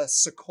 called the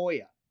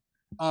Sequoia.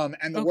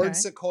 And the word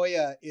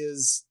Sequoia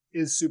is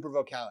super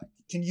vocalic.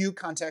 Can you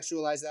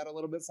contextualize that a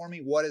little bit for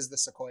me? What is the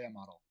Sequoia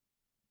model?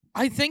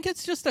 I think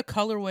it's just a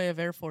colorway of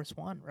Air Force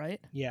One, right?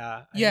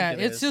 Yeah. Yeah,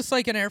 it's just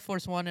like an Air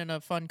Force One in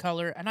a fun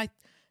color. And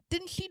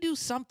didn't she do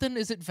something?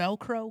 Is it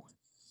Velcro?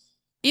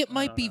 It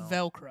might be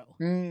Velcro.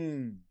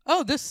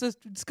 Oh, it's a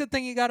good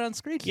thing you got on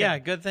screen. Yeah,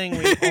 good thing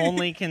we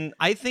only can.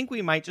 I think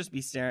we might just be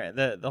staring.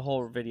 The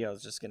whole video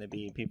is just going to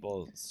be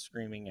people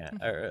screaming at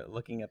or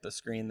looking at the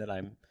screen that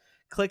I'm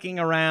clicking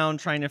around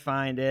trying to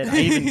find it. I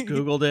even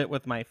Googled it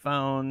with my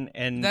phone,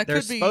 and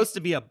there's supposed to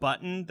be a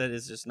button that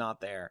is just not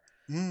there.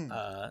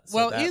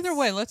 Well, either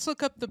way, let's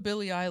look up the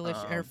Billie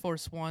Eilish Air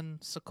Force One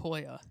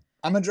Sequoia.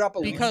 I'm gonna drop a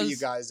link for you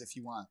guys if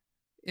you want.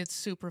 It's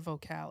super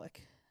vocalic.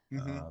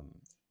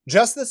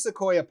 Just the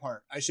Sequoia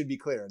part, I should be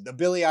clear. The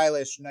Billie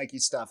Eilish Nike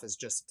stuff is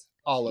just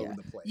all over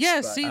the place. Yeah,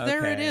 see,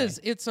 there it is.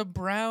 It's a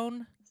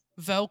brown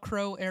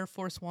Velcro Air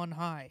Force One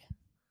high.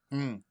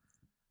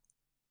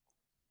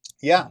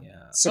 Yeah.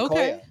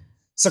 Sequoia.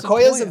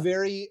 Sequoia is a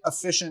very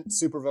efficient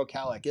super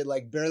vocalic. It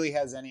like barely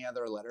has any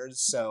other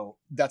letters, so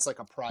that's like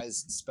a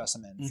prized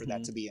specimen for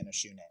that to be in a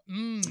shoe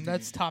name.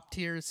 That's top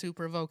tier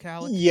super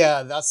vocalic.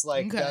 Yeah, that's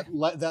like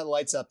that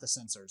lights up the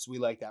sensors. We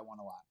like that one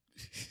a lot.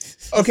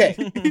 Okay.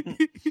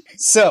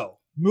 So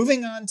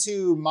moving on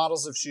to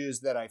models of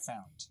shoes that I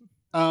found.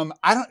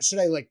 Should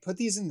I like put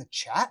these in the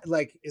chat?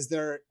 Like, is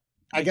there?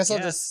 I guess I'll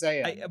just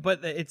say it.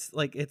 But it's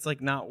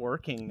like not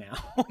working now.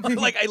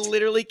 Like I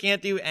literally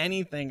can't do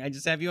anything. I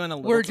just have you on a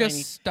little. We're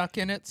just stuck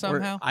in it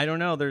somehow. I don't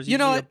know. There's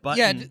usually a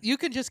button. Yeah, you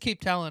can just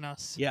keep telling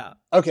us. Yeah.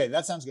 Okay,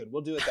 that sounds good.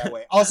 We'll do it that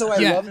way. Also, I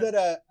love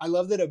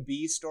that a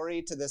B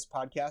story to this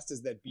podcast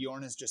is that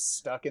Bjorn is just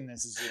stuck in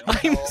this Zoom.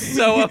 I'm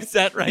so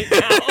upset right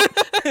now.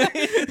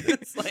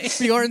 It's like...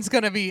 Bjorn's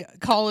gonna be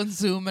calling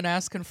Zoom and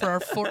asking for our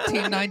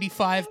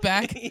 $14.95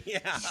 back. Yeah.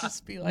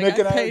 Just be like, Nick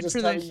and I paid just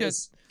for having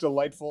this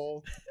this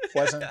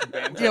pleasant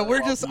banter. Yeah,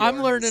 we're just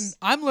I'm Bjorn's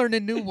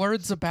learning new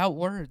words about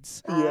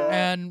words. Yeah.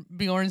 And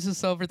Bjorn's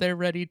just over there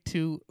ready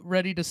to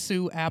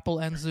sue Apple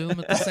and Zoom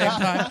at the same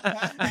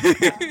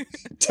time.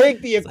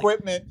 Take the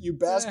equipment, you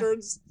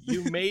bastards.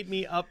 You made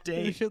me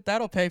update.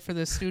 That'll pay for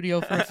this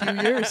studio for a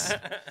few years.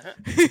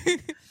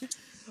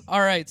 All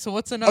right, so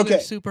what's another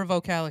super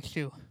vocalic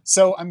shoe?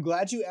 So I'm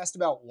glad you asked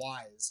about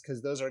Y's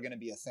because those are going to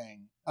be a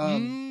thing.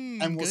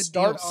 And we'll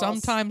start off...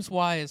 Sometimes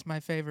Y is my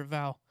favorite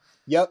vowel.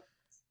 Yep.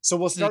 So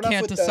we'll start off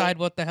with You can't decide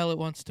what the hell it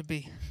wants to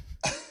be.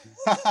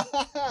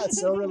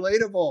 So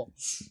relatable.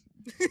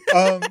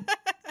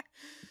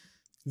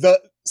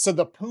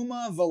 The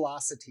Puma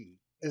Velocity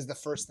is the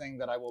first thing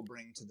that I will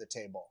bring to the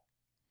table.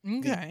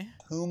 Okay.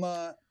 The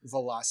Puma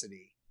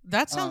Velocity.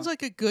 That sounds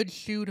like a good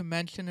shoe to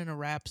mention in a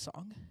rap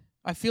song.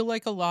 I feel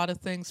like a lot of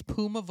things,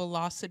 Puma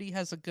Velocity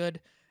has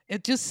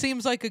it just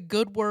seems like a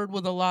good word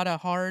with a lot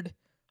of hard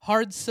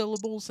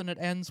syllables, and it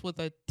ends with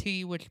a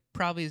T, which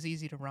probably is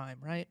easy to rhyme,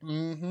 right?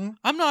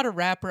 I'm not a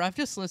rapper. I've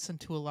just listened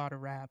to a lot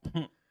of rap.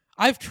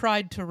 I've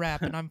tried to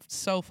rap, and I'm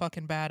so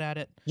fucking bad at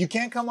it. You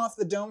can't come off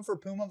the dome for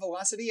Puma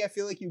Velocity? I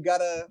feel like you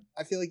had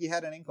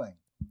an inkling.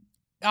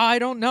 I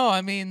don't know.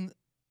 I mean,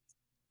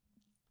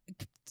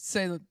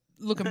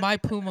 look at my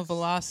Puma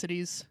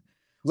Velocities.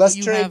 What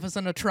you have is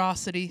an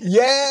atrocity.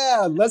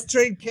 Yeah, let's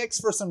trade kicks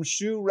for some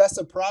shoe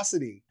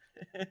reciprocity.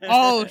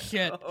 Oh,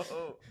 shit.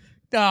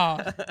 Oh,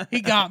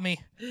 he got me.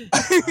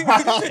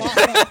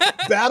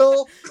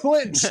 Battle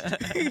clinched.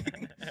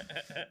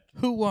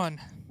 Who won?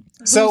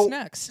 So- Who's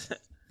next?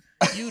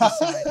 You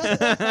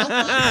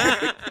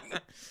decide.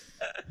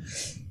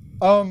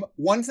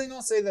 One thing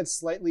I'll say that's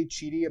slightly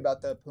cheaty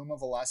about the Puma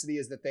Velocity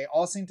is that they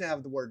all seem to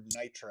have the word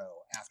nitro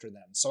after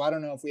them. So I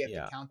don't know if we have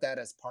to count that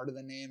as part of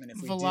the name, and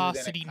if we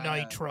Velocity do, then it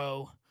kinda,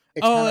 Nitro.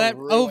 it Oh, kinda that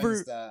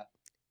ruins the...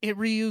 It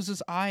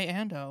reuses I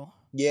and O.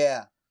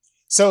 Yeah.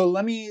 So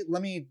let me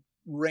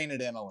rein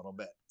it in a little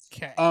bit.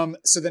 Okay.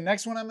 So the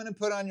next one I'm going to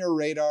put on your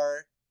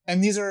radar,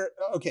 and these are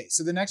okay.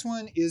 So the next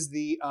one is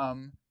the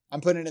I'm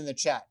putting it in the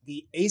chat,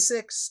 the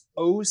ASICS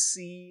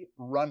OC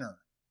Runner,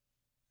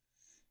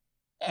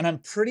 and I'm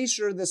pretty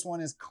sure this one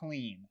is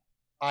clean,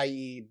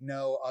 i.e.,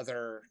 no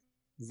other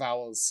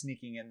vowels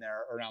sneaking in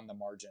there around the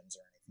margins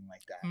or anything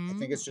like that. I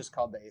think it's just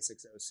called the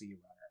ASICS OC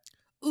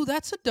Runner. Ooh,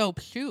 that's a dope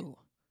shoe.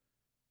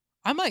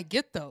 I might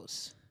get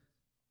those.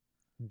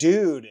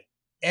 Dude.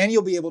 And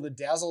you'll be able to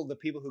dazzle the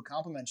people who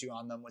compliment you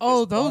on them with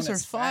Oh, this those are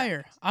bonus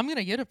fire. fact. I'm going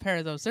to get a pair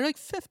of those. They're like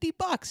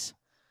 $50.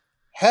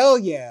 Hell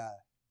yeah.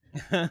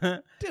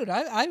 Dude,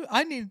 I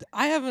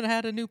haven't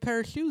had a new pair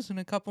of shoes in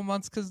a couple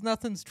months because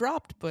nothing's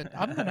dropped, but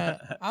I'm gonna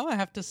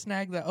have to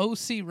snag the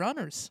OC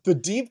Runners. The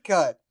deep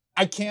cut.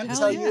 I can't Hell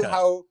tell you yeah.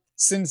 how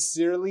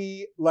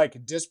sincerely,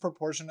 like,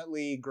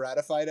 disproportionately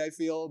gratified I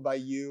feel by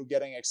you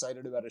getting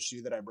excited about a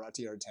shoe that I brought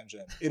to your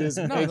attention. It is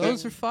No, making-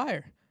 those are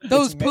fire.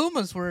 Those ma-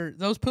 Pumas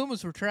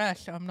were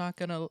trash. I'm not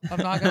gonna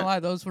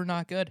lie, those were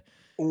not good.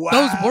 wow.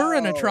 Those were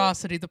an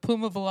atrocity. The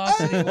Puma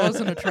Velocity was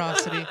an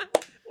atrocity.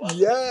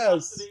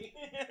 Yes.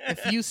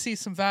 If you see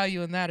some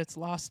value in that, it's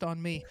lost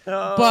on me.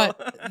 Oh.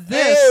 But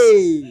this,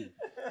 Hey.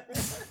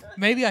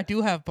 maybe I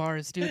do have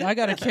bars, dude. I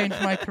gotta change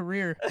my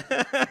career.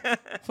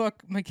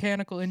 Fuck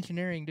mechanical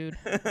engineering, dude.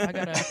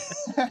 I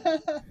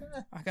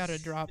gotta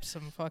drop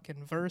some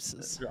fucking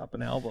verses. Drop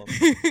an album.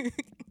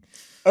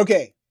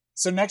 Okay.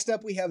 So next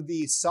up we have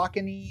the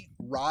Saucony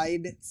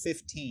Ride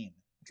 15.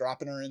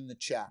 Dropping her in the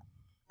chat.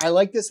 I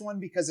like this one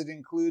because it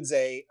includes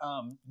a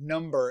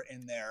number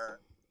in there.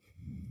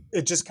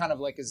 It just kind of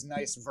like is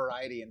nice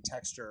variety and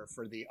texture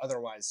for the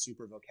otherwise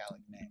super vocalic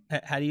name.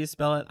 How do you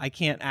spell it? I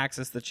can't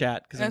access the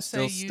chat because I'm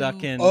still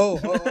stuck in. Oh.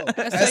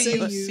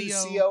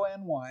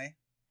 SAUCONY.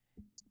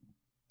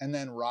 And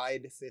then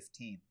Ride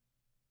 15.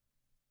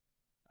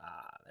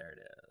 Ah, there it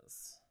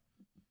is.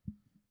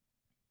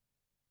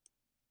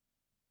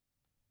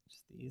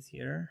 Just these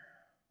here.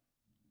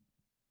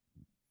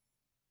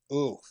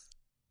 Ooh.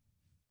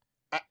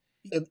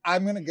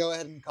 I'm going to go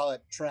ahead and call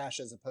it trash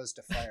as opposed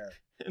to fire.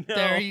 No.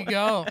 There you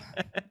go.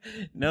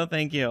 No,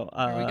 thank you. we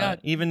got-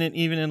 even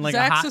in like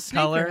Zach's a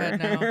hot sneakerhead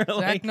color. now. Zach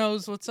like,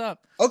 knows what's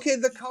up. Okay,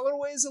 the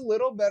colorway is a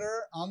little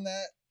better on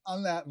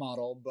that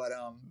model, but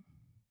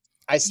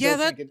I still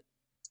think it.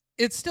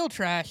 It's still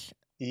trash.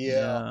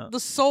 Yeah. The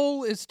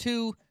sole is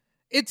too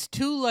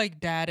like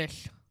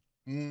daddish.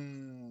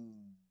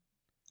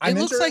 It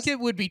looks like it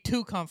would be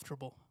too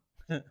comfortable.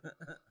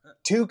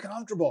 too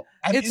comfortable.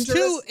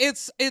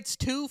 It's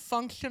too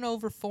function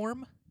over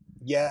form.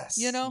 Yes.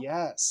 You know?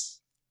 Yes.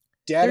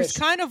 There's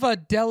kind of a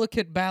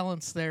delicate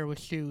balance there with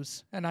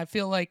shoes, and I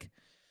feel like,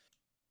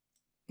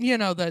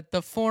 that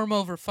the form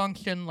over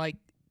function, like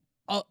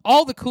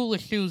all the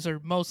coolest shoes are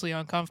mostly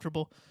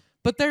uncomfortable,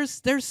 but there's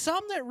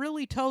some that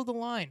really toe the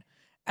line,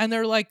 and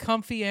they're like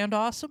comfy and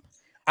awesome.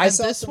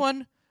 This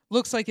one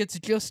looks like it's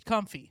just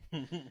comfy.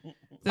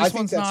 This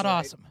one's not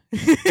awesome.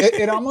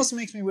 it almost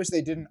makes me wish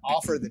they didn't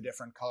offer the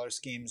different color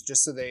schemes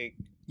just so they,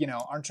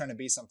 aren't trying to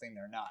be something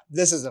they're not.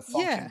 This is a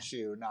function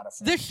shoe, not a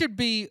form. This should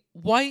be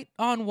white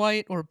on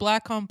white or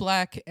black on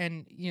black,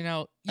 and you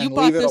And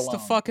bought leave it this to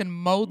alone. fucking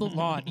mow the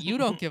lawn. You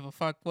don't give a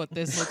fuck what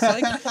this looks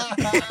like.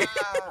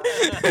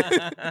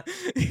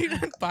 You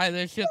didn't buy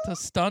this shit to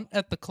stunt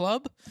at the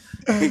club.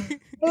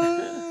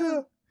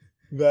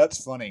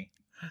 That's funny.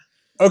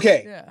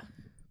 Okay. Yeah.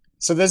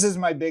 So this is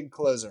my big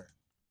closer.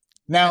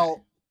 Now,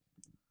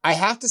 I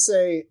have to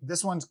say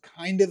this one's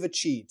kind of a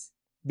cheat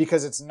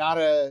because it's not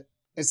a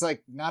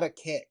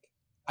kick.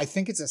 I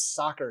think it's a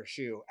soccer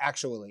shoe,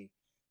 actually.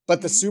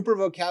 But the Super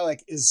Vocalic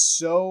is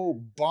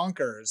so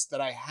bonkers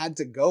that I had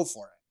to go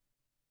for it.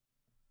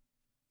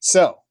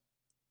 So,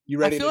 you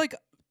ready? I feel like,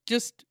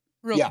 just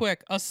real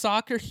quick, a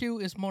soccer shoe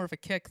is more of a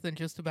kick than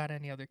just about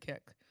any other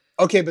kick.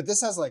 Okay, but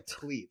this has like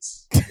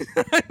cleats.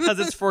 Because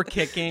it's for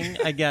kicking.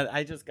 I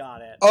just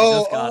got it.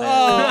 Oh,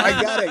 I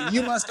I got it.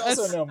 You must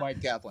also know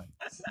Mike Kaplan.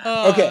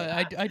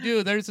 Okay. I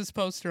do. There's this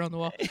poster on the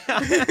wall.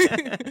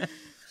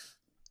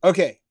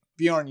 Okay,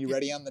 Bjorn, you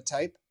ready on the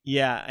type?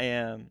 Yeah, I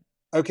am.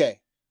 Okay.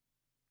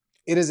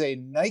 It is a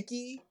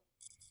Nike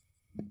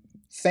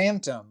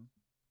Phantom.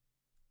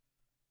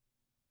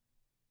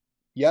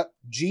 Yep,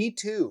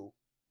 G2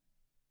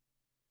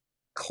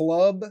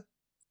 Club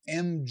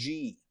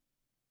MG.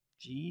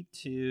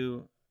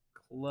 G2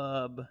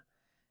 Club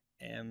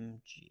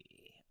MG.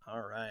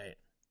 All right.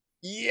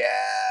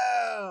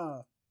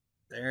 Yeah.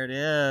 There it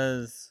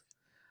is.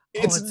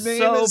 Its it's name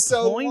so is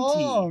so pointy.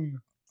 long.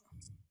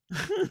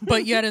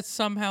 But yet it's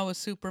somehow a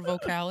super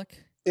vocalic.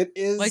 It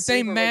is Like they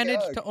super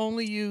managed like to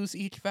only use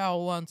each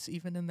vowel once,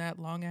 even in that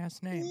long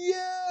ass name.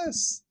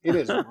 Yes, it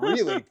is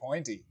really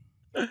pointy.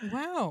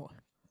 Wow,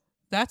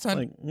 that's It's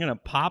like you're gonna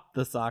pop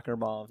the soccer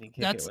ball if you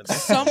kick that's it with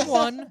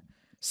it.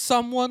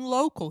 someone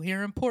local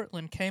here in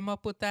Portland came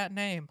up with that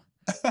name.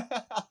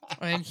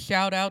 And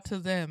shout out to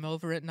them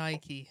over at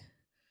Nike.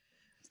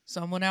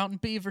 Someone out in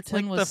Beaverton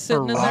Like was the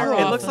sitting in Ferrari. their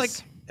It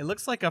office.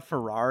 looks like a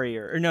Ferrari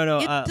or It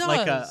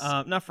like does.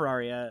 a not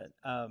Ferrari,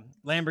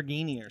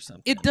 Lamborghini or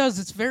something. It does.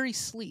 It's very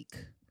sleek.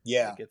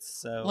 Yeah. Like it's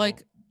so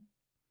Like,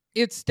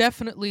 it's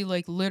definitely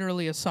like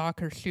literally a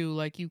soccer shoe.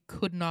 Like you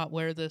could not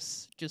wear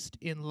this just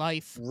in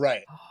life.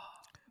 Right.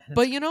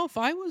 But you know, if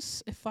I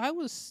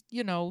was,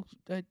 you know,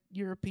 a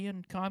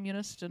European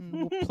communist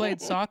and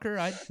played soccer,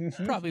 I'd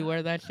probably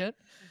wear that shit.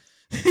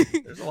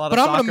 there's a lot But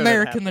of I'm an soccer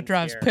American that happens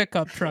drives here.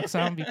 pickup trucks.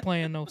 I don't be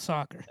playing no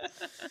soccer.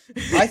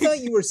 I thought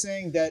you were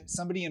saying that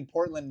somebody in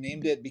Portland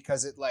named it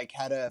because it like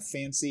had a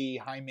fancy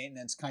high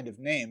maintenance kind of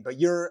name, but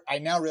I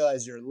now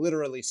realize you're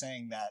literally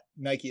saying that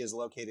Nike is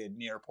located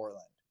near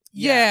Portland.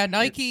 Yeah,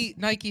 it's-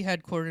 Nike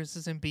headquarters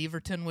is in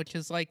Beaverton, which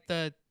is like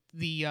the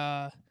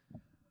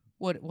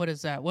what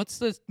is that? What's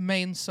the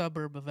main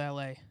suburb of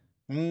LA?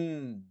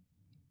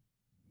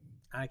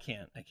 I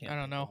can't. I don't think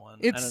of know. one.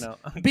 It's I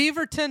don't know.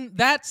 Beaverton.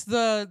 That's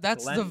the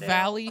Glendale?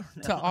 valley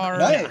to our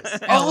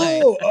Nice.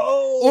 LA.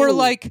 Oh. Or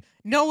like,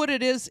 know what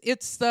it is?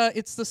 It's the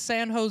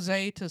San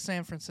Jose to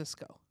San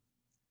Francisco,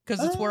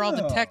 because it's where all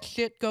the tech Oh.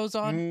 shit goes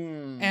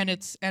on, and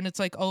it's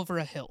like over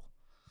a hill.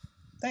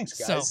 Thanks,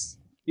 So, guys.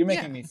 You're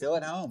making yeah. me feel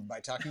at home by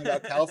talking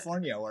about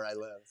California, where I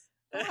live.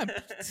 I'm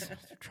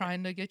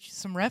trying to get you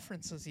some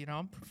references. You know,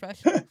 I'm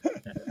professional.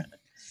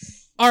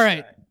 All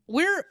right,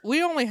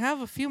 we only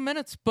have a few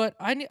minutes, but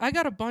I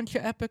got a bunch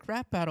of epic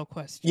rap battle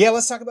questions. Yeah,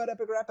 let's talk about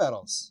epic rap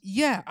battles.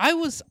 Yeah,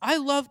 I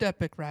loved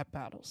epic rap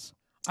battles.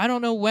 I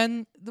don't know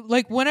when,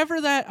 like whenever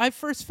that I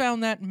first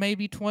found that,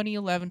 maybe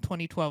 2011,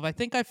 2012. I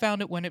think I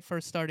found it when it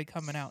first started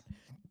coming out.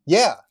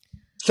 Yeah.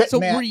 So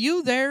Man, were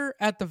you there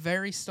at the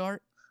very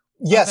start?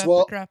 yes, of well,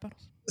 epic rap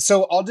battles?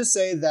 so I'll just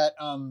say that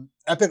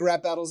Epic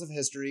Rap Battles of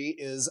History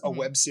is a Mhm.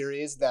 web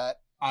series that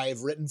I've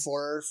written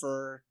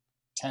for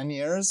 10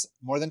 years,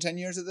 more than 10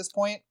 years at this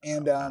point,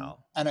 and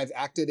Wow. and I've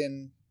acted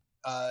in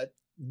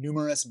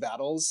numerous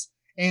battles.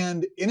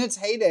 And in its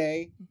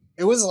heyday,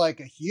 it was like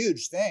a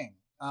huge thing.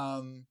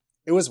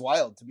 It was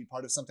wild to be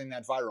part of something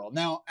that viral.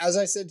 Now, as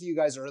I said to you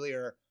guys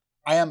earlier,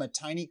 I am a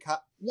tiny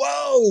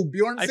Whoa,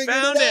 Bjorn I figured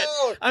found it it.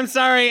 out. I'm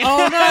sorry. Oh,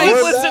 I nice.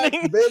 was We're back,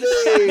 listening.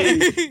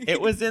 baby. It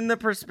was in the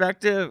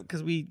perspective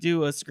because we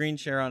do a screen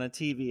share on a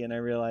TV, and I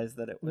realized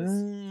that it was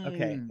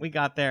okay. We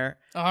got there.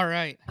 All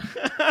right.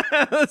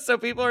 So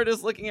people are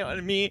just looking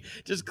at me,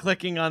 just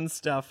clicking on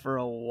stuff for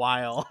a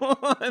while.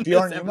 And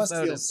Bjorn, this you must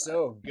episode feel is-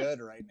 so good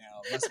right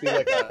now. It must be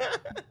like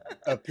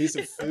a piece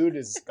of food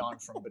is gone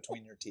from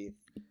between your teeth.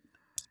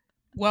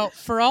 Well,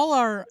 for all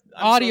our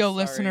I'm audio so sorry.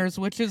 listeners,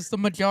 which is the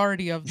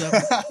majority of them,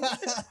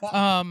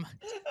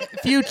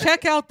 if you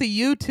check out the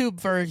YouTube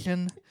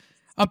version,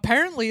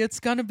 apparently it's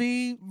going to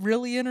be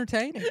really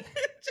entertaining.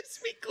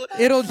 just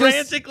be It'll just-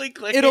 frantically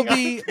clicking. It'll on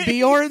be things.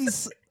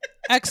 Bjorn's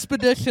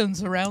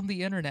expeditions around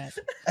the internet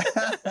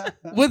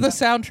with a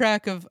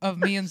soundtrack of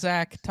me and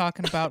Zach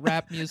talking about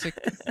rap music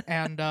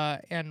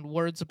and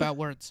words about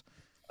words.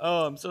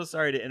 Oh, I'm so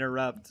sorry to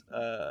interrupt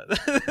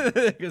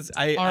because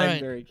I'm right.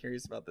 very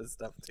curious about this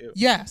stuff too.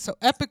 Yeah, so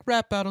epic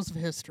rap battles of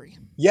history.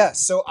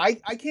 Yes, so I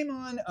came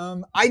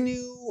on. I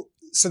knew.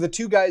 So the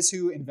two guys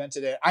who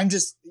invented it. I'm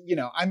just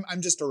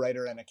a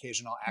writer and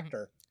occasional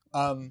actor.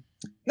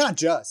 Not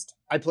just.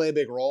 I play a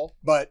big role,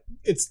 but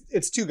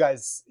it's two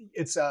guys.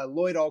 It's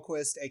Lloyd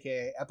Alquist,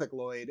 aka Epic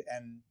Lloyd,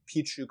 and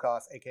Pete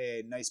Shukoff,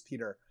 aka Nice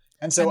Peter.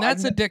 And so And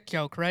that's a dick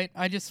joke, right?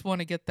 I just want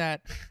to get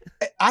that.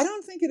 I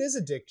don't think it is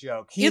a dick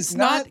joke. He's It's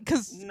not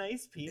because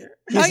Nice, Peter.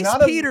 He's Nice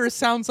not a- Peter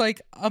sounds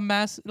like a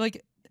mass.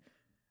 Like,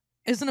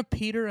 isn't a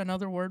Peter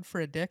another word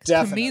for a dick? To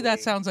Definitely. me, that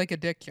sounds like a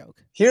dick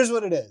joke. Here's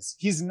what it is.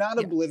 He's not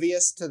Yeah.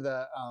 oblivious to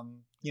the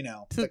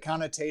the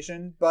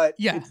connotation, but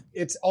Yeah.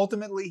 it's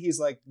ultimately he's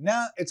like,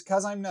 nah, it's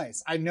cause I'm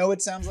nice. I know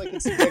it sounds like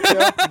it's a dick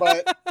joke,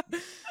 but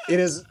it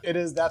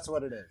is that's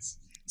what it is.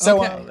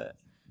 So Okay. Love it.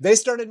 they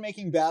started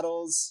making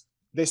battles,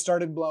 they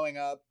started blowing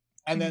up,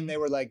 and then Mhm. they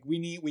were like, we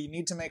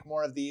need to make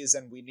more of these,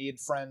 and we need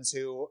friends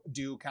who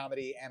do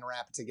comedy and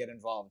rap to get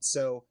involved.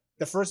 So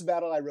the first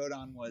battle I wrote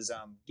on was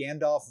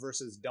Gandalf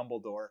versus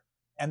Dumbledore.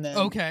 And then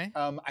Okay.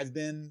 I've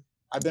been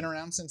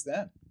around since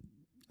then.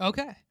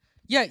 Okay.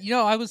 Yeah,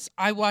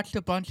 I watched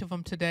a bunch of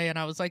them today, and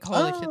I was like,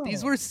 holy shit,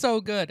 these Oh. were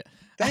so good.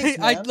 Thanks,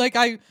 I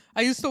man.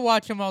 I used to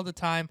watch them all the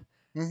time.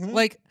 Mhm.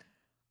 Like,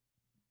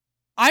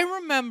 I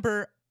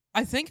remember,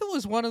 I think it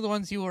was one of the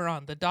ones you were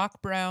on, the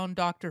Doc Brown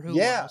Doctor Who one.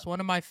 Yeah. It was one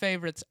of my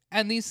favorites.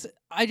 And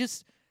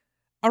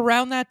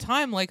around that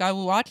time, like, I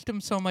watched them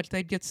so much,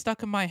 they'd get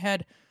stuck in my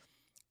head.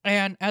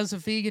 And as a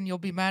vegan, you'll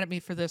be mad at me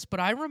for this, but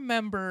I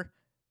remember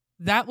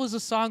that was a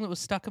song that was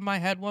stuck in my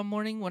head one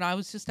morning when I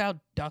was just out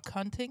duck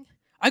hunting.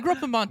 I grew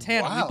up in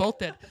Montana. Wow. We both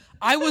did.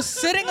 I was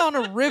sitting on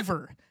a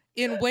river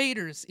in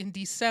Waiters in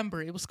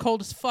December. It was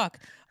cold as fuck.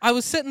 I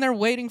was sitting there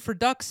waiting for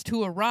ducks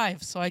to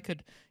arrive so I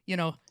could,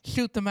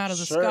 shoot them out of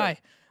the sky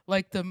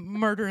like the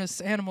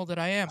murderous animal that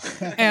I am.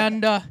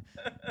 And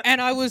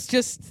I was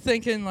just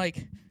thinking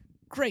like,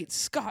 great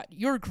Scott,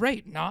 you're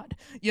great, not.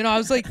 I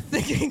was like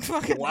thinking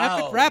fucking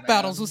epic rap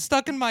battles was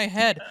stuck in my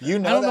head. I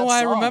don't know why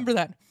I remember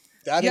that.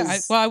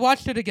 I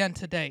watched it again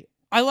today.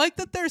 I like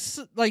that there's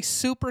like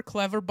super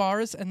clever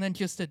bars and then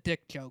just a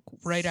dick joke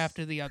right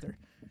after the other.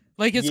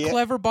 Like it's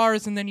clever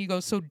bars and then you go,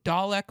 so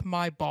Dalek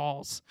my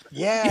balls.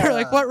 Yeah. You're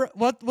like,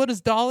 what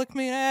does Dalek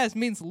mean? It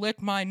means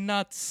lick my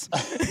nuts.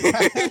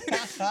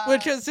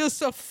 Which is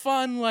just a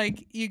fun,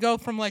 like, you go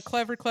from like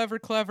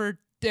clever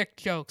dick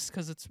jokes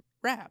because it's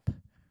rap.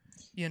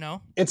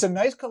 It's a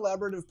nice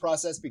collaborative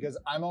process because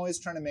I'm always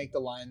trying to make the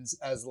lines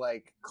as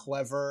like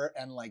clever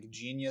and like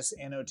genius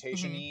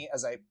annotation-y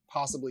as I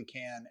possibly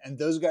can. And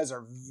those guys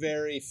are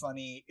very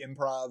funny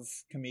improv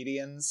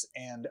comedians,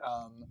 and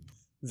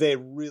they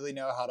really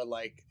know how to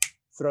like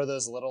throw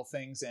those little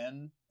things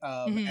in.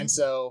 And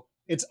so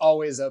it's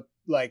always a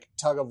like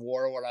tug of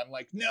war where I'm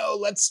like, no,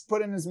 let's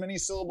put in as many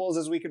syllables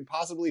as we could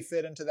possibly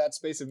fit into that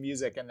space of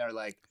music. And they're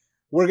like,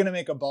 we're going to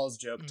make a balls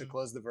joke to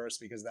close the verse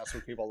because that's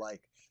what people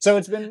like. So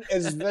it's been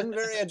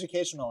very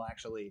educational,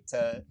 actually,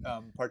 to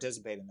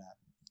participate in that.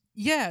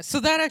 Yeah, so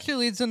that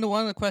actually leads into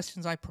one of the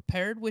questions I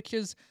prepared, which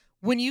is,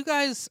 when you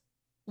guys,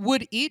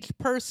 would each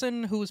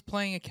person who was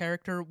playing a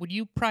character, would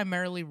you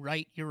primarily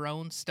write your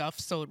own stuff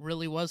so it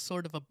really was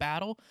sort of a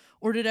battle?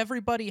 Or did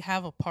everybody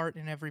have a part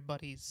in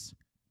everybody's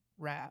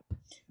rap?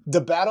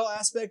 The battle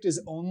aspect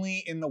is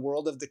only in the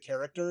world of the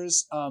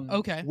characters.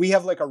 Okay. We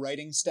have like a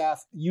writing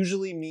staff,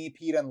 usually me,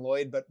 Pete, and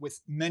Lloyd, but with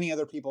many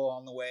other people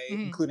on the way,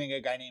 including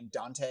a guy named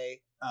Dante,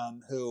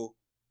 who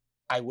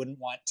I wouldn't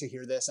want to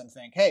hear this and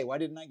think, hey, why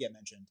didn't I get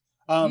mentioned?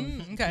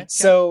 Okay.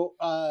 So,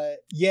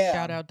 yeah.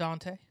 Shout out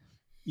Dante.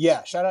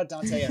 Yeah, shout out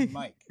Dante and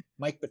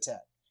Mike Batet.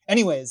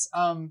 Anyways,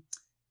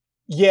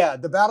 yeah,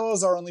 the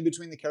battles are only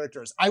between the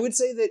characters. I would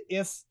say that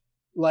if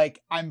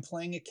like I'm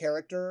playing a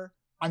character,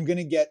 I'm going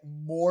to get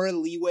more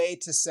leeway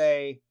to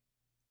say,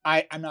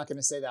 I'm not going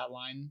to say that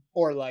line,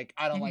 or like,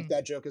 I don't like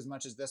that joke as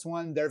much as this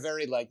one. They're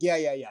very like,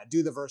 yeah,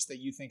 do the verse that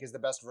you think is the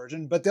best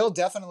version, but they'll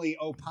definitely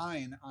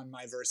opine on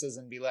my verses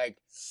and be like,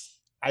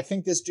 I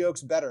think this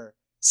joke's better.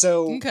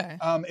 So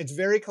it's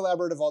very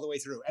collaborative all the way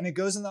through. And it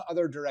goes in the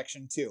other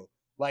direction too.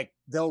 Like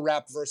they'll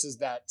rap verses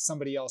that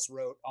somebody else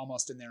wrote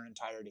almost in their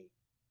entirety.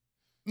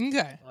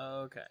 Okay.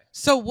 Okay.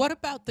 So what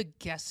about the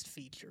guest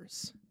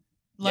features?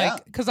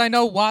 Like, because I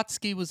know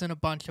Watsky was in a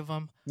bunch of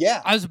them.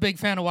 Yeah. I was a big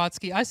fan of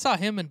Watsky. I saw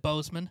him in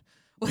Bozeman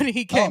when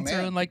he came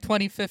through in like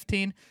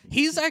 2015.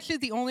 He's actually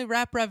the only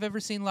rapper I've ever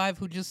seen live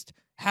who just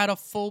had a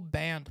full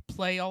band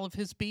play all of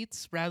his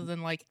beats rather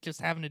than like just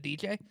having a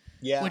DJ.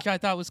 Yeah. Which I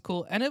thought was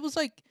cool. And it was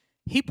like,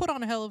 he put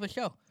on a hell of a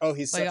show. Oh,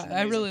 he's such an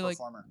amazing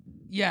performer.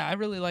 Yeah, I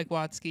really like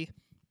Watsky.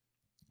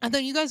 And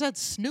then you guys had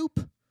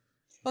Snoop.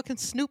 Fucking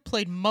Snoop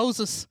played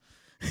Moses.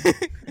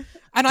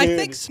 And I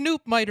think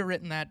Snoop might have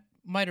written that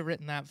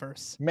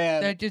verse.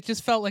 Man, it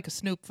just felt like a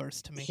Snoop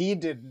verse to me. He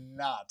did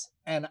not,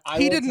 and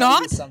he did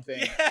not. Something.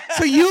 Yeah.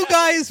 So you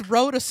guys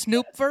wrote a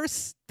Snoop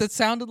verse that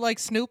sounded like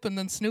Snoop, and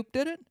then Snoop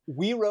did it.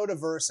 We wrote a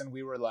verse, and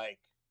we were like,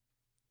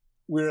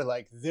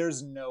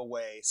 "There's no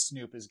way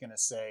Snoop is gonna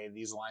say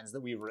these lines that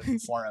we've written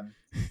for him."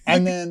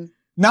 And then,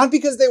 not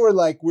because they were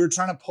like we're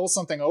trying to pull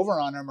something over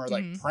on him or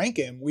like prank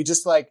him. We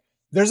just like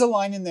there's a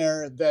line in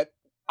there that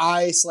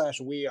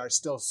we are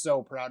still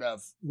so proud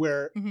of,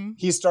 where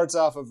he starts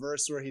off a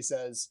verse where he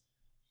says,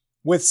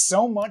 with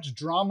so much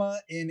drama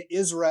in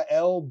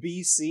Israel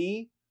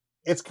BC,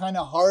 it's kind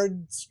of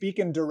hard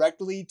speaking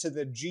directly to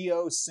the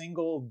G-O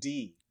single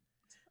D.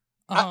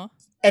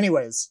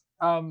 Anyways,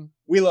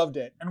 we loved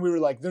it. And we were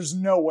like, there's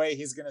no way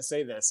he's going to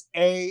say this.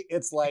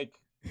 It's like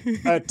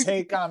a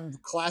take on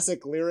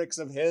classic lyrics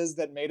of his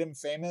that made him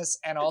famous.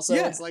 And also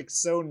it's like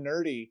so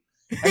nerdy.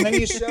 And then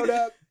he showed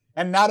up,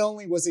 and not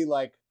only was he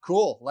like,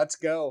 cool, let's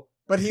go,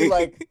 but he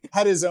like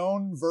had his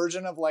own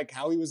version of like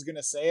how he was going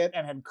to say it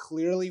and had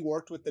clearly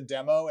worked with the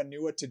demo and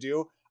knew what to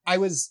do. I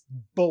was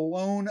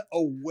blown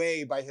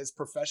away by his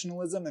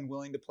professionalism and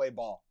willing to play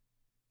ball.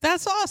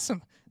 That's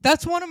awesome.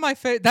 That's one of my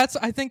favorite.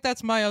 I think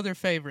that's my other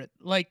favorite.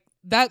 Like,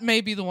 that may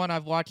be the one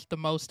I've watched the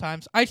most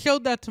times. I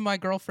showed that to my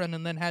girlfriend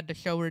and then had to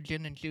show her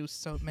Gin and Juice,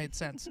 so it made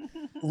sense.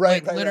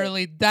 Right.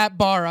 Literally, that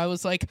bar, I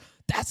was like,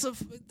 this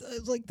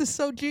is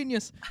so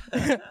genius.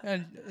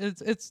 And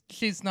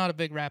she's not a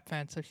big rap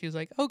fan, so she's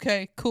like,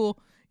 okay, cool,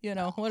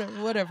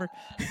 whatever.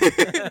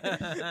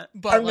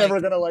 But I'm never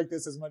gonna like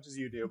this as much as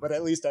you do, but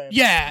at least I am.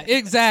 Yeah,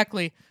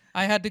 exactly.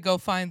 I had to go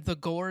find the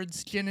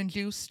Gourds Gin and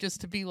Juice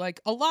just to be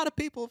like, a lot of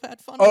people have had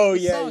fun with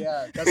the song.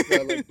 That's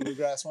the like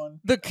bluegrass one.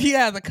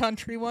 The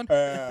country one.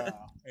 Yeah.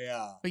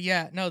 But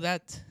yeah, no,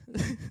 that.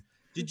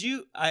 Did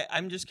you?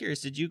 I'm just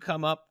curious. Did you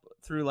come up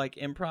through like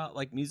improv,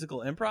 like musical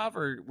improv,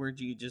 or were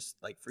you just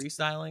like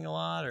freestyling a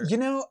lot? Or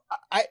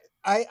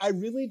I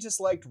really just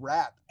liked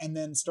rap, and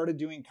then started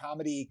doing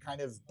comedy kind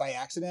of by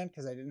accident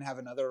because I didn't have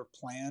another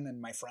plan,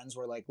 and my friends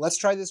were like, "Let's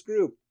try this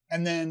group,"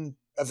 and then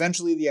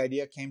eventually the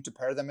idea came to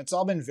pair them. It's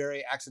all been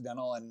very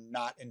accidental and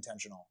not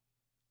intentional.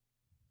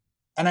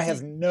 And I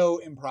have no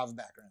improv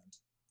background.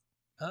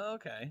 Oh,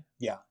 okay.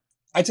 Yeah.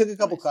 I took a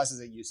couple classes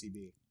at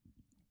UCB.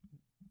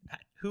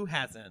 Who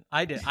hasn't?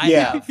 I did.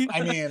 Yeah, have.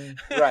 I mean,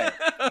 right.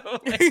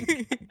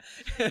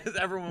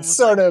 Everyone was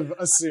sort of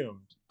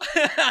assumed.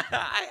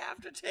 I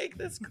have to take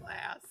this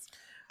class.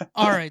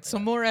 All right, so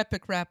more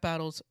epic rap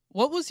battles.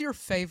 What was your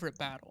favorite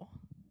battle?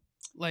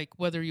 Like,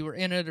 whether you were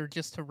in it or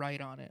just to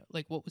write on it.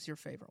 Like, what was your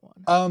favorite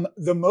one?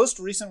 The most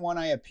recent one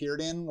I appeared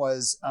in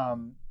was,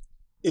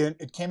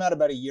 it came out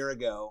about a year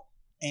ago,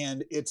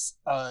 and it's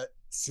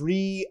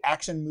 3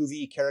 action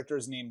movie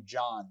characters named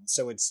John.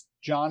 So it's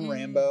John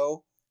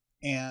Rambo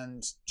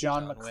and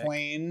John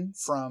McClane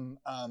from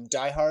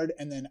Die Hard,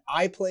 and then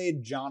I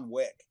played John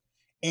Wick.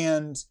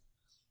 And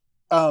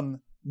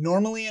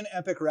normally in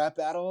epic rap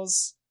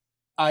battles,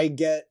 I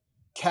get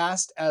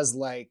cast as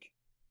like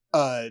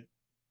a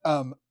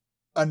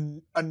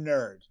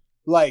nerd.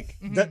 Like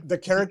the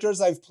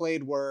characters I've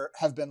played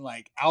have been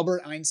like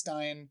Albert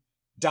Einstein,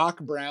 Doc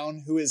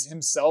Brown, who is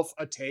himself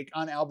a take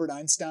on Albert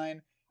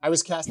Einstein. I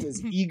was cast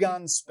as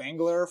Egon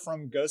Spangler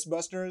from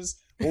Ghostbusters.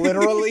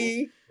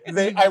 Literally,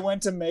 I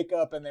went to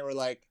makeup and they were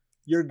like,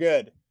 "You're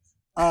good."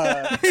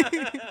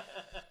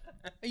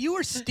 You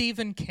were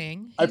Stephen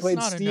King. He's I played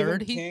not Stephen a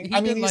nerd. King. He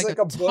I mean, did he's like like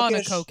a a ton of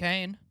bookish-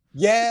 cocaine.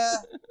 Yeah,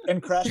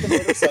 and crashed a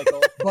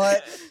motorcycle,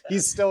 but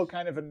he's still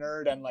kind of a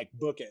nerd and like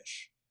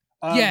bookish.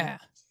 Yeah.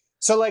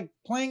 So like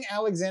playing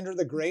Alexander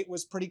the Great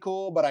was pretty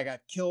cool, but I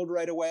got killed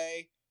right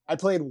away. I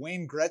played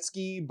Wayne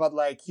Gretzky, but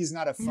like he's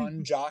not a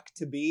fun jock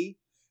to be.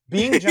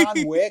 Being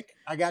John Wick,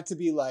 I got to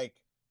be like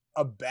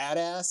a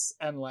badass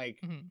and like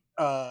an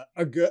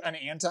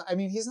anti. I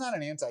mean, he's not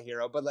an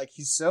anti-hero, but like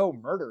he's so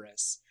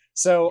murderous.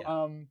 So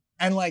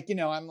and like, you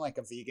know, I'm like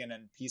a vegan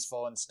and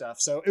peaceful and stuff.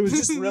 So it was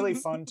just really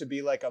fun to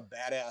be like a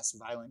badass,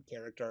 violent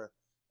character.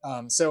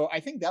 So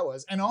I think that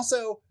was, and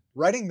also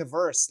writing the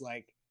verse,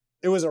 like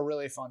it was a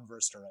really fun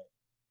verse to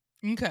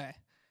write. Okay.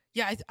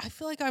 Yeah, I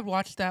feel like I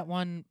watched that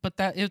one, but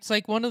that it's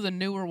like one of the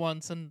newer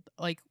ones, and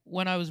like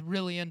when I was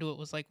really into it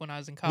was like when I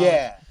was in college.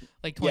 Yeah.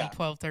 Like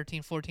 2012,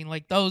 13, 14.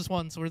 Like those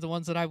ones were the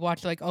ones that I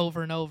watched like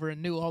over and over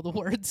and knew all the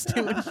words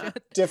to and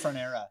shit. Different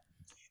era.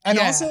 And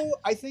Yeah. also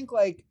I think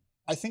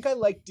I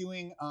like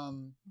doing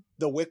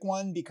the Wick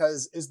one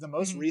because it's the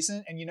most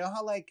recent, and you know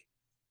how like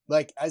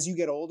as you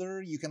get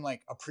older you can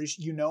like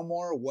appreciate, you know,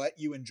 more what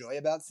you enjoy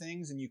about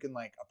things and you can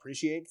like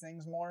appreciate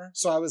things more.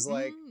 So I was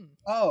like,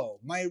 oh,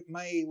 my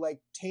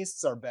like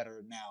tastes are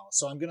better now,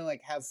 so I'm gonna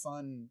like have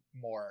fun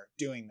more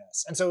doing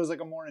this. And so it was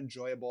like a more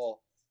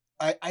enjoyable,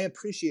 I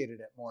appreciated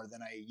it more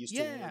than I used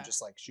to when we would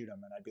just like shoot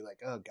them and I'd be like,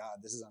 oh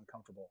god, this is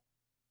uncomfortable.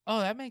 Oh,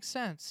 that makes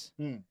sense.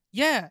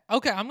 Yeah.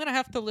 Okay, I'm gonna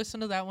have to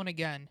listen to that one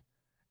again.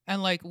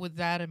 And like with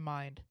that in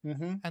mind,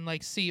 and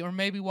like see, or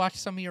maybe watch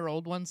some of your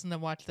old ones and then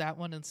watch that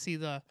one and see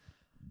the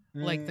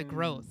like the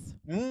growth.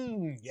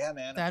 Yeah,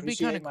 man. That'd be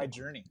Appreciate kinda my cool.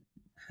 journey.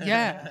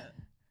 Yeah.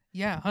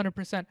 Yeah,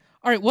 100%.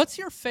 All right, what's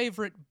your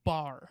favorite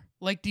bar?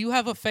 Like, do you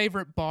have a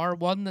favorite bar,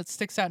 one that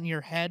sticks out in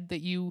your head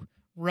that you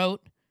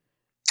wrote?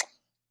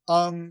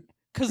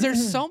 Because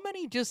there's so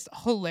many just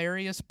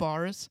hilarious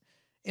bars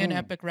in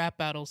epic rap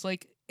battles.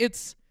 Like,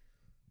 it's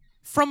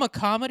from a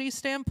comedy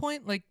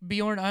standpoint, like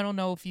Bjorn, I don't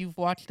know if you've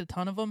watched a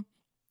ton of them,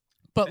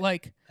 but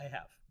like I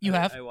have. You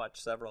have? I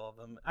watched several of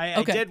them.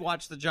 I did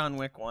watch the John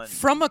Wick one.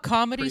 From a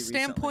comedy pretty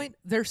standpoint,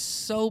 they're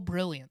so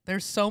brilliant.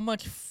 There's so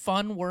much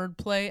fun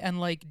wordplay and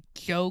like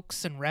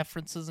jokes and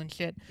references and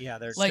shit. Yeah,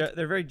 they're like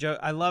they're very joke.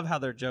 I love how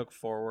they're joke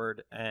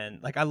forward,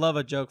 and like I love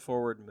a joke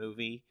forward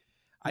movie.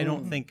 I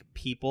don't think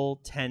people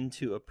tend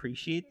to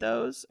appreciate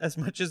those as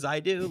much as I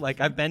do.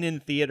 Like I've been in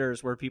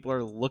theaters where people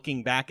are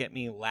looking back at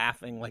me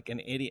laughing like an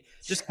idiot,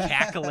 just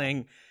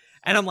cackling.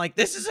 And I'm like,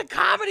 this is a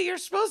comedy. You're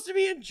supposed to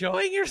be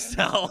enjoying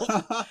yourself.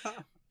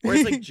 Where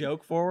it's like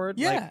joke forward.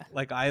 Yeah.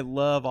 Like I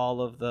love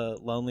all of the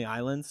Lonely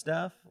Island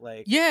stuff.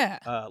 Like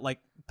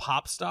like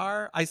Pop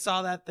Star. I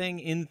saw that thing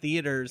in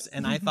theaters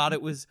and I thought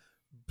it was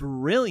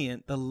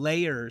brilliant. The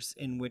layers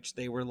in which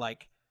they were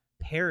like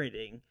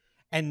parroting.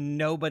 And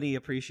nobody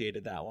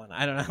appreciated that one.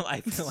 I don't know.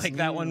 I feel like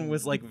that one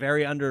was like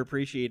very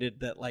underappreciated,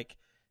 that like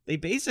they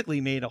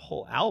basically made a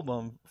whole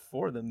album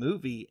for the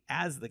movie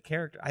as the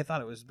character. I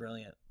thought it was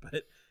brilliant.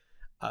 But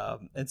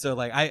and so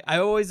like I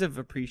always have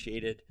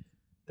appreciated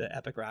the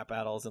epic rap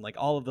battles and like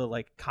all of the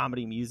like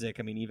comedy music.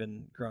 I mean,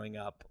 even growing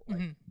up,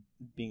 like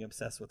being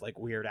obsessed with like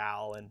Weird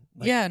Al and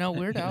like,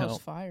 Weird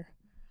Al's fire.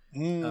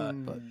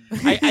 But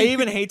I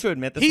even hate to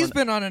admit this. He's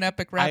been on an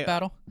epic rap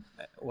battle.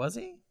 Was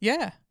he?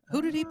 Yeah.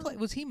 Who did he play?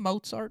 Was he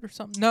Mozart or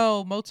something?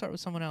 No, Mozart was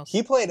someone else.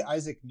 He played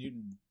Isaac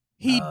Newton.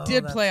 He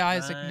did play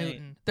that's Isaac right.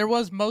 Newton. There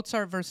was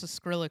Mozart versus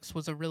Skrillex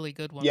was a really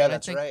good one. Yeah, but I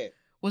that's think, right.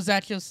 Was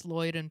that just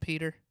Lloyd and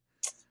Peter?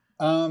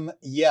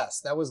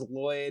 Yes, that was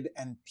Lloyd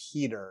and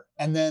Peter.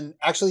 And then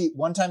actually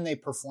one time they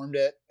performed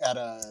it at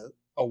a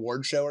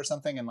award show or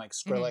something, and like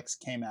Skrillex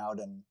came out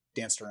and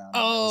danced around.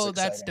 Oh,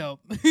 that's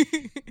dope.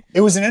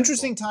 It was an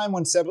interesting time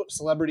when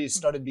celebrities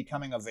started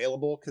becoming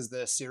available because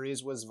the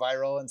series was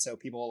viral, and so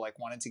people like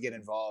wanted to get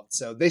involved.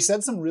 So they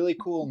said some really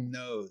cool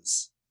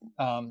no's.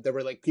 There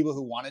were like people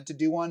who wanted to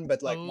do one,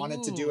 but like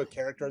wanted to do a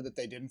character that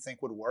they didn't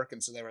think would work,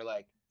 and so they were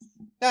like,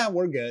 "Yeah,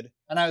 we're good."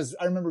 And I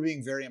remember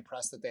being very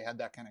impressed that they had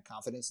that kind of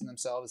confidence in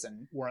themselves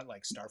and weren't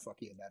like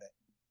starfucky about it.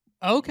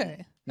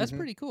 Okay, that's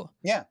pretty cool.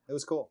 Yeah, it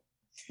was cool.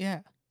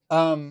 Yeah.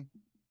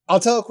 I'll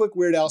tell a quick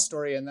Weird Al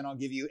story, and then I'll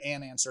give you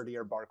an answer to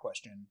your bar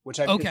question, which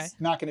it's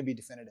not going to be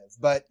definitive.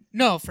 But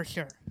no, for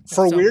sure.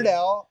 For Weird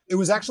Al, it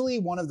was actually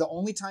one of the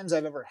only times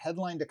I've ever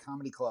headlined a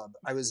comedy club.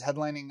 I was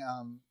headlining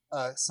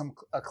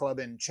a club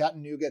in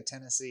Chattanooga,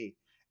 Tennessee,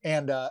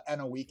 and on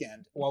a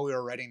weekend while we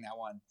were writing that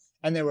one.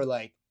 And they were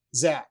like,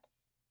 Zach,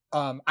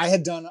 I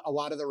had done a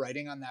lot of the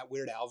writing on that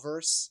Weird Al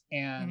verse,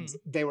 and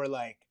they were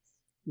like,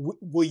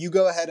 will you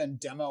go ahead and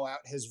demo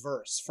out his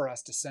verse for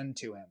us to send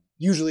to him?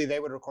 Usually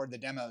they would record the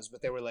demos,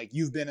 but they were like,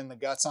 you've been in the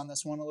guts on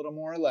this one a little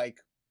more,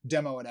 like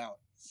demo it out.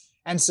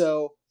 And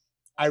so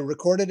I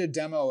recorded a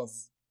demo of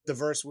the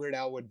verse Weird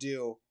Al would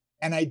do,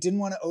 and I didn't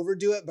want to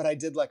overdo it, but I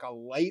did like a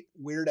light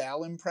Weird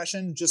Al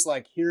impression, just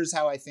like, here's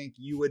how I think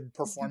you would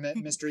perform it,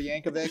 Mr.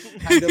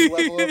 Yankovic, kind of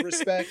level of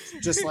respect,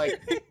 just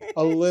like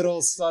a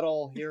little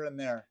subtle here and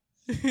there.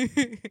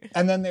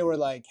 And then they were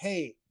like,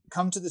 hey,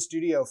 come to the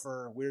studio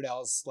for Weird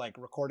Al's like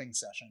recording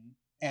session.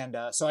 And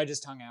so I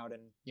just hung out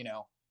and,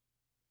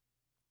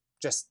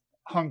 just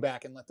hung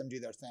back and let them do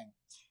their thing.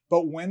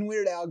 But when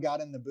Weird Al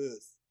got in the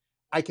booth,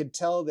 I could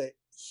tell that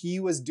he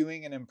was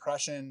doing an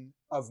impression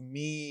of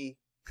me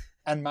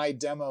and my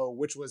demo,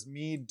 which was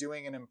me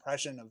doing an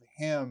impression of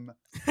him,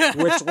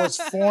 which was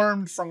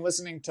formed from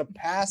listening to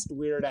past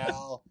Weird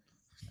Al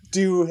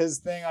do his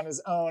thing on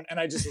his own. And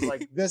I just was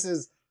like, this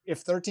is,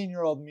 if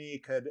 13-year-old me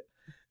could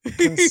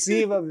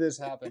conceive of this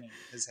happening,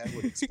 his head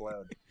would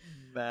explode.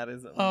 That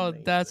is amazing. Oh,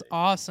 that's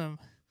awesome.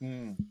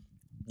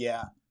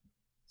 Yeah.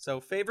 So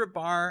favorite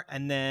bar,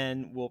 and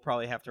then we'll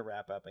probably have to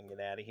wrap up and get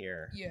out of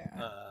here. Yeah.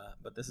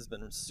 But this has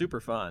been super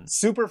fun.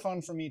 Super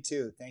fun for me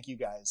too. Thank you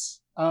guys.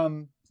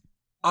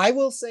 I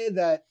will say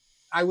that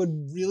I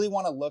would really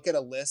want to look at a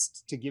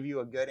list to give you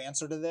a good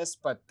answer to this,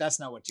 but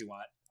that's not what you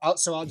want.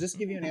 So I'll just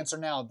give you an answer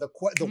now.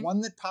 The one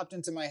that popped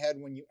into my head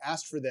when you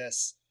asked for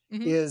this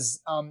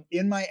is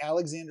in my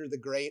Alexander the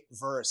Great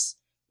verse.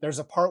 There's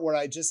a part where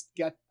I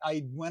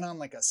went on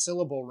like a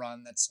syllable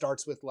run that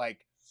starts with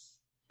like,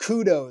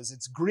 kudos,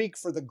 it's Greek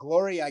for the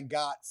glory I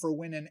got for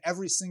winning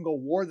every single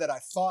war that I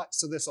fought.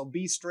 So this'll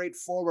be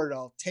straightforward.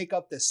 I'll take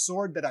up this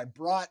sword that I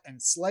brought and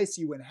slice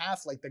you in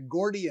half like the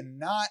Gordian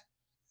knot,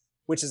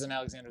 which is an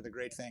Alexander the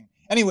Great thing.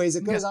 Anyways,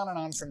 it goes on and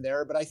on from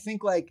there. But I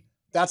think like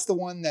that's the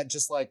one that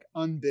just like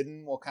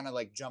unbidden will kind of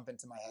like jump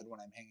into my head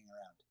when I'm hanging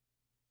around.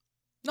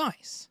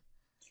 Nice.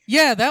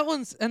 Yeah,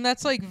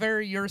 that's like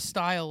very your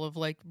style of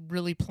like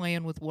really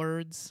playing with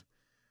words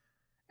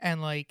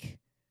and like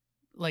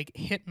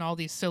hitting all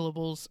these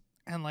syllables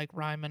and like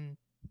rhyming.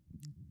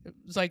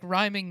 It's like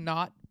rhyming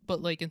not,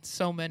 but like in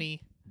so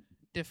many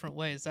different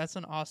ways. That's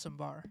an awesome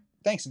bar.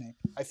 Thanks, Nick.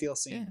 I feel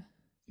seen.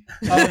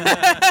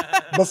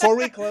 Yeah. Before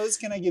we close,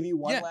 can I give you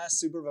one last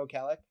super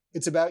vocalic?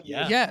 It's about you.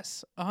 Yeah.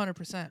 Yes,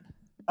 100%.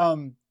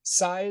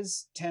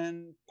 Size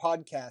 10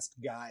 podcast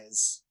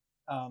guys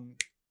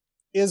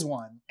is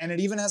one, and it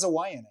even has a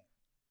Y in it.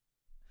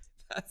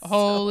 That's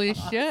Holy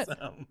so shit.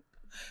 awesome.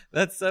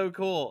 That's so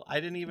cool. I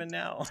didn't even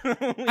know.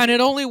 And it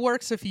only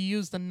works if you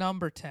use the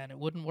number 10. It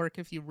wouldn't work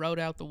if you wrote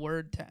out the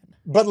word 10.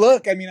 But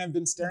look, I mean, I've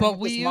been staring But at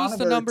we this use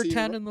monitor the number to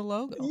 10 in the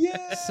logo.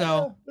 Yeah,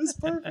 So it's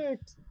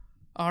perfect.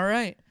 all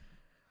right.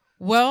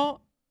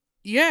 Well,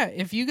 yeah,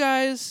 if you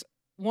guys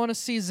want to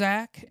see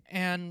Zach,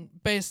 and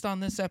based on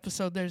this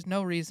episode, there's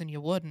no reason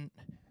you wouldn't.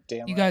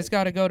 Damn You right. guys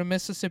got to go to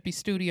Mississippi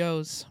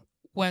Studios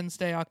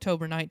Wednesday,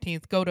 October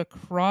 19th. Go to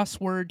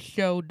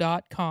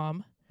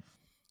crosswordshow.com.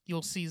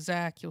 You'll see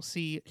Zach, you'll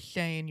see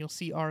Shane, you'll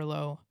see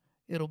Arlo.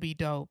 It'll be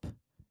dope.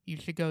 You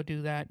should go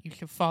do that. You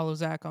should follow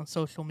Zach on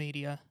social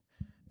media.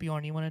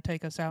 Bjorn, you want to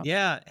take us out?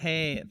 Yeah.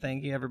 Hey,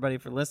 thank you everybody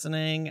for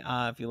listening.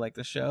 If you like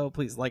the show,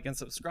 please like and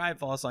subscribe.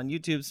 Follow us on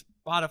YouTube,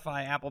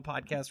 Spotify, Apple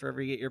Podcasts,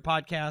 wherever you get your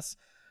podcasts,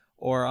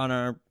 or on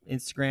our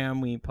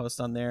Instagram. We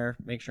post on there.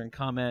 Make sure and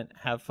comment.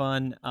 Have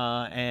fun.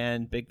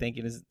 And big thank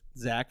you to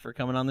Zach for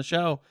coming on the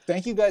show.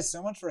 Thank you guys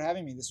so much for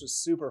having me. This was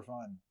super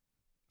fun.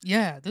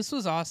 Yeah, this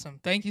was awesome.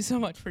 Thank you so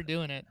much for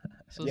doing it.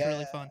 This was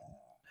really fun.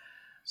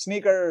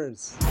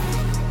 Sneakers.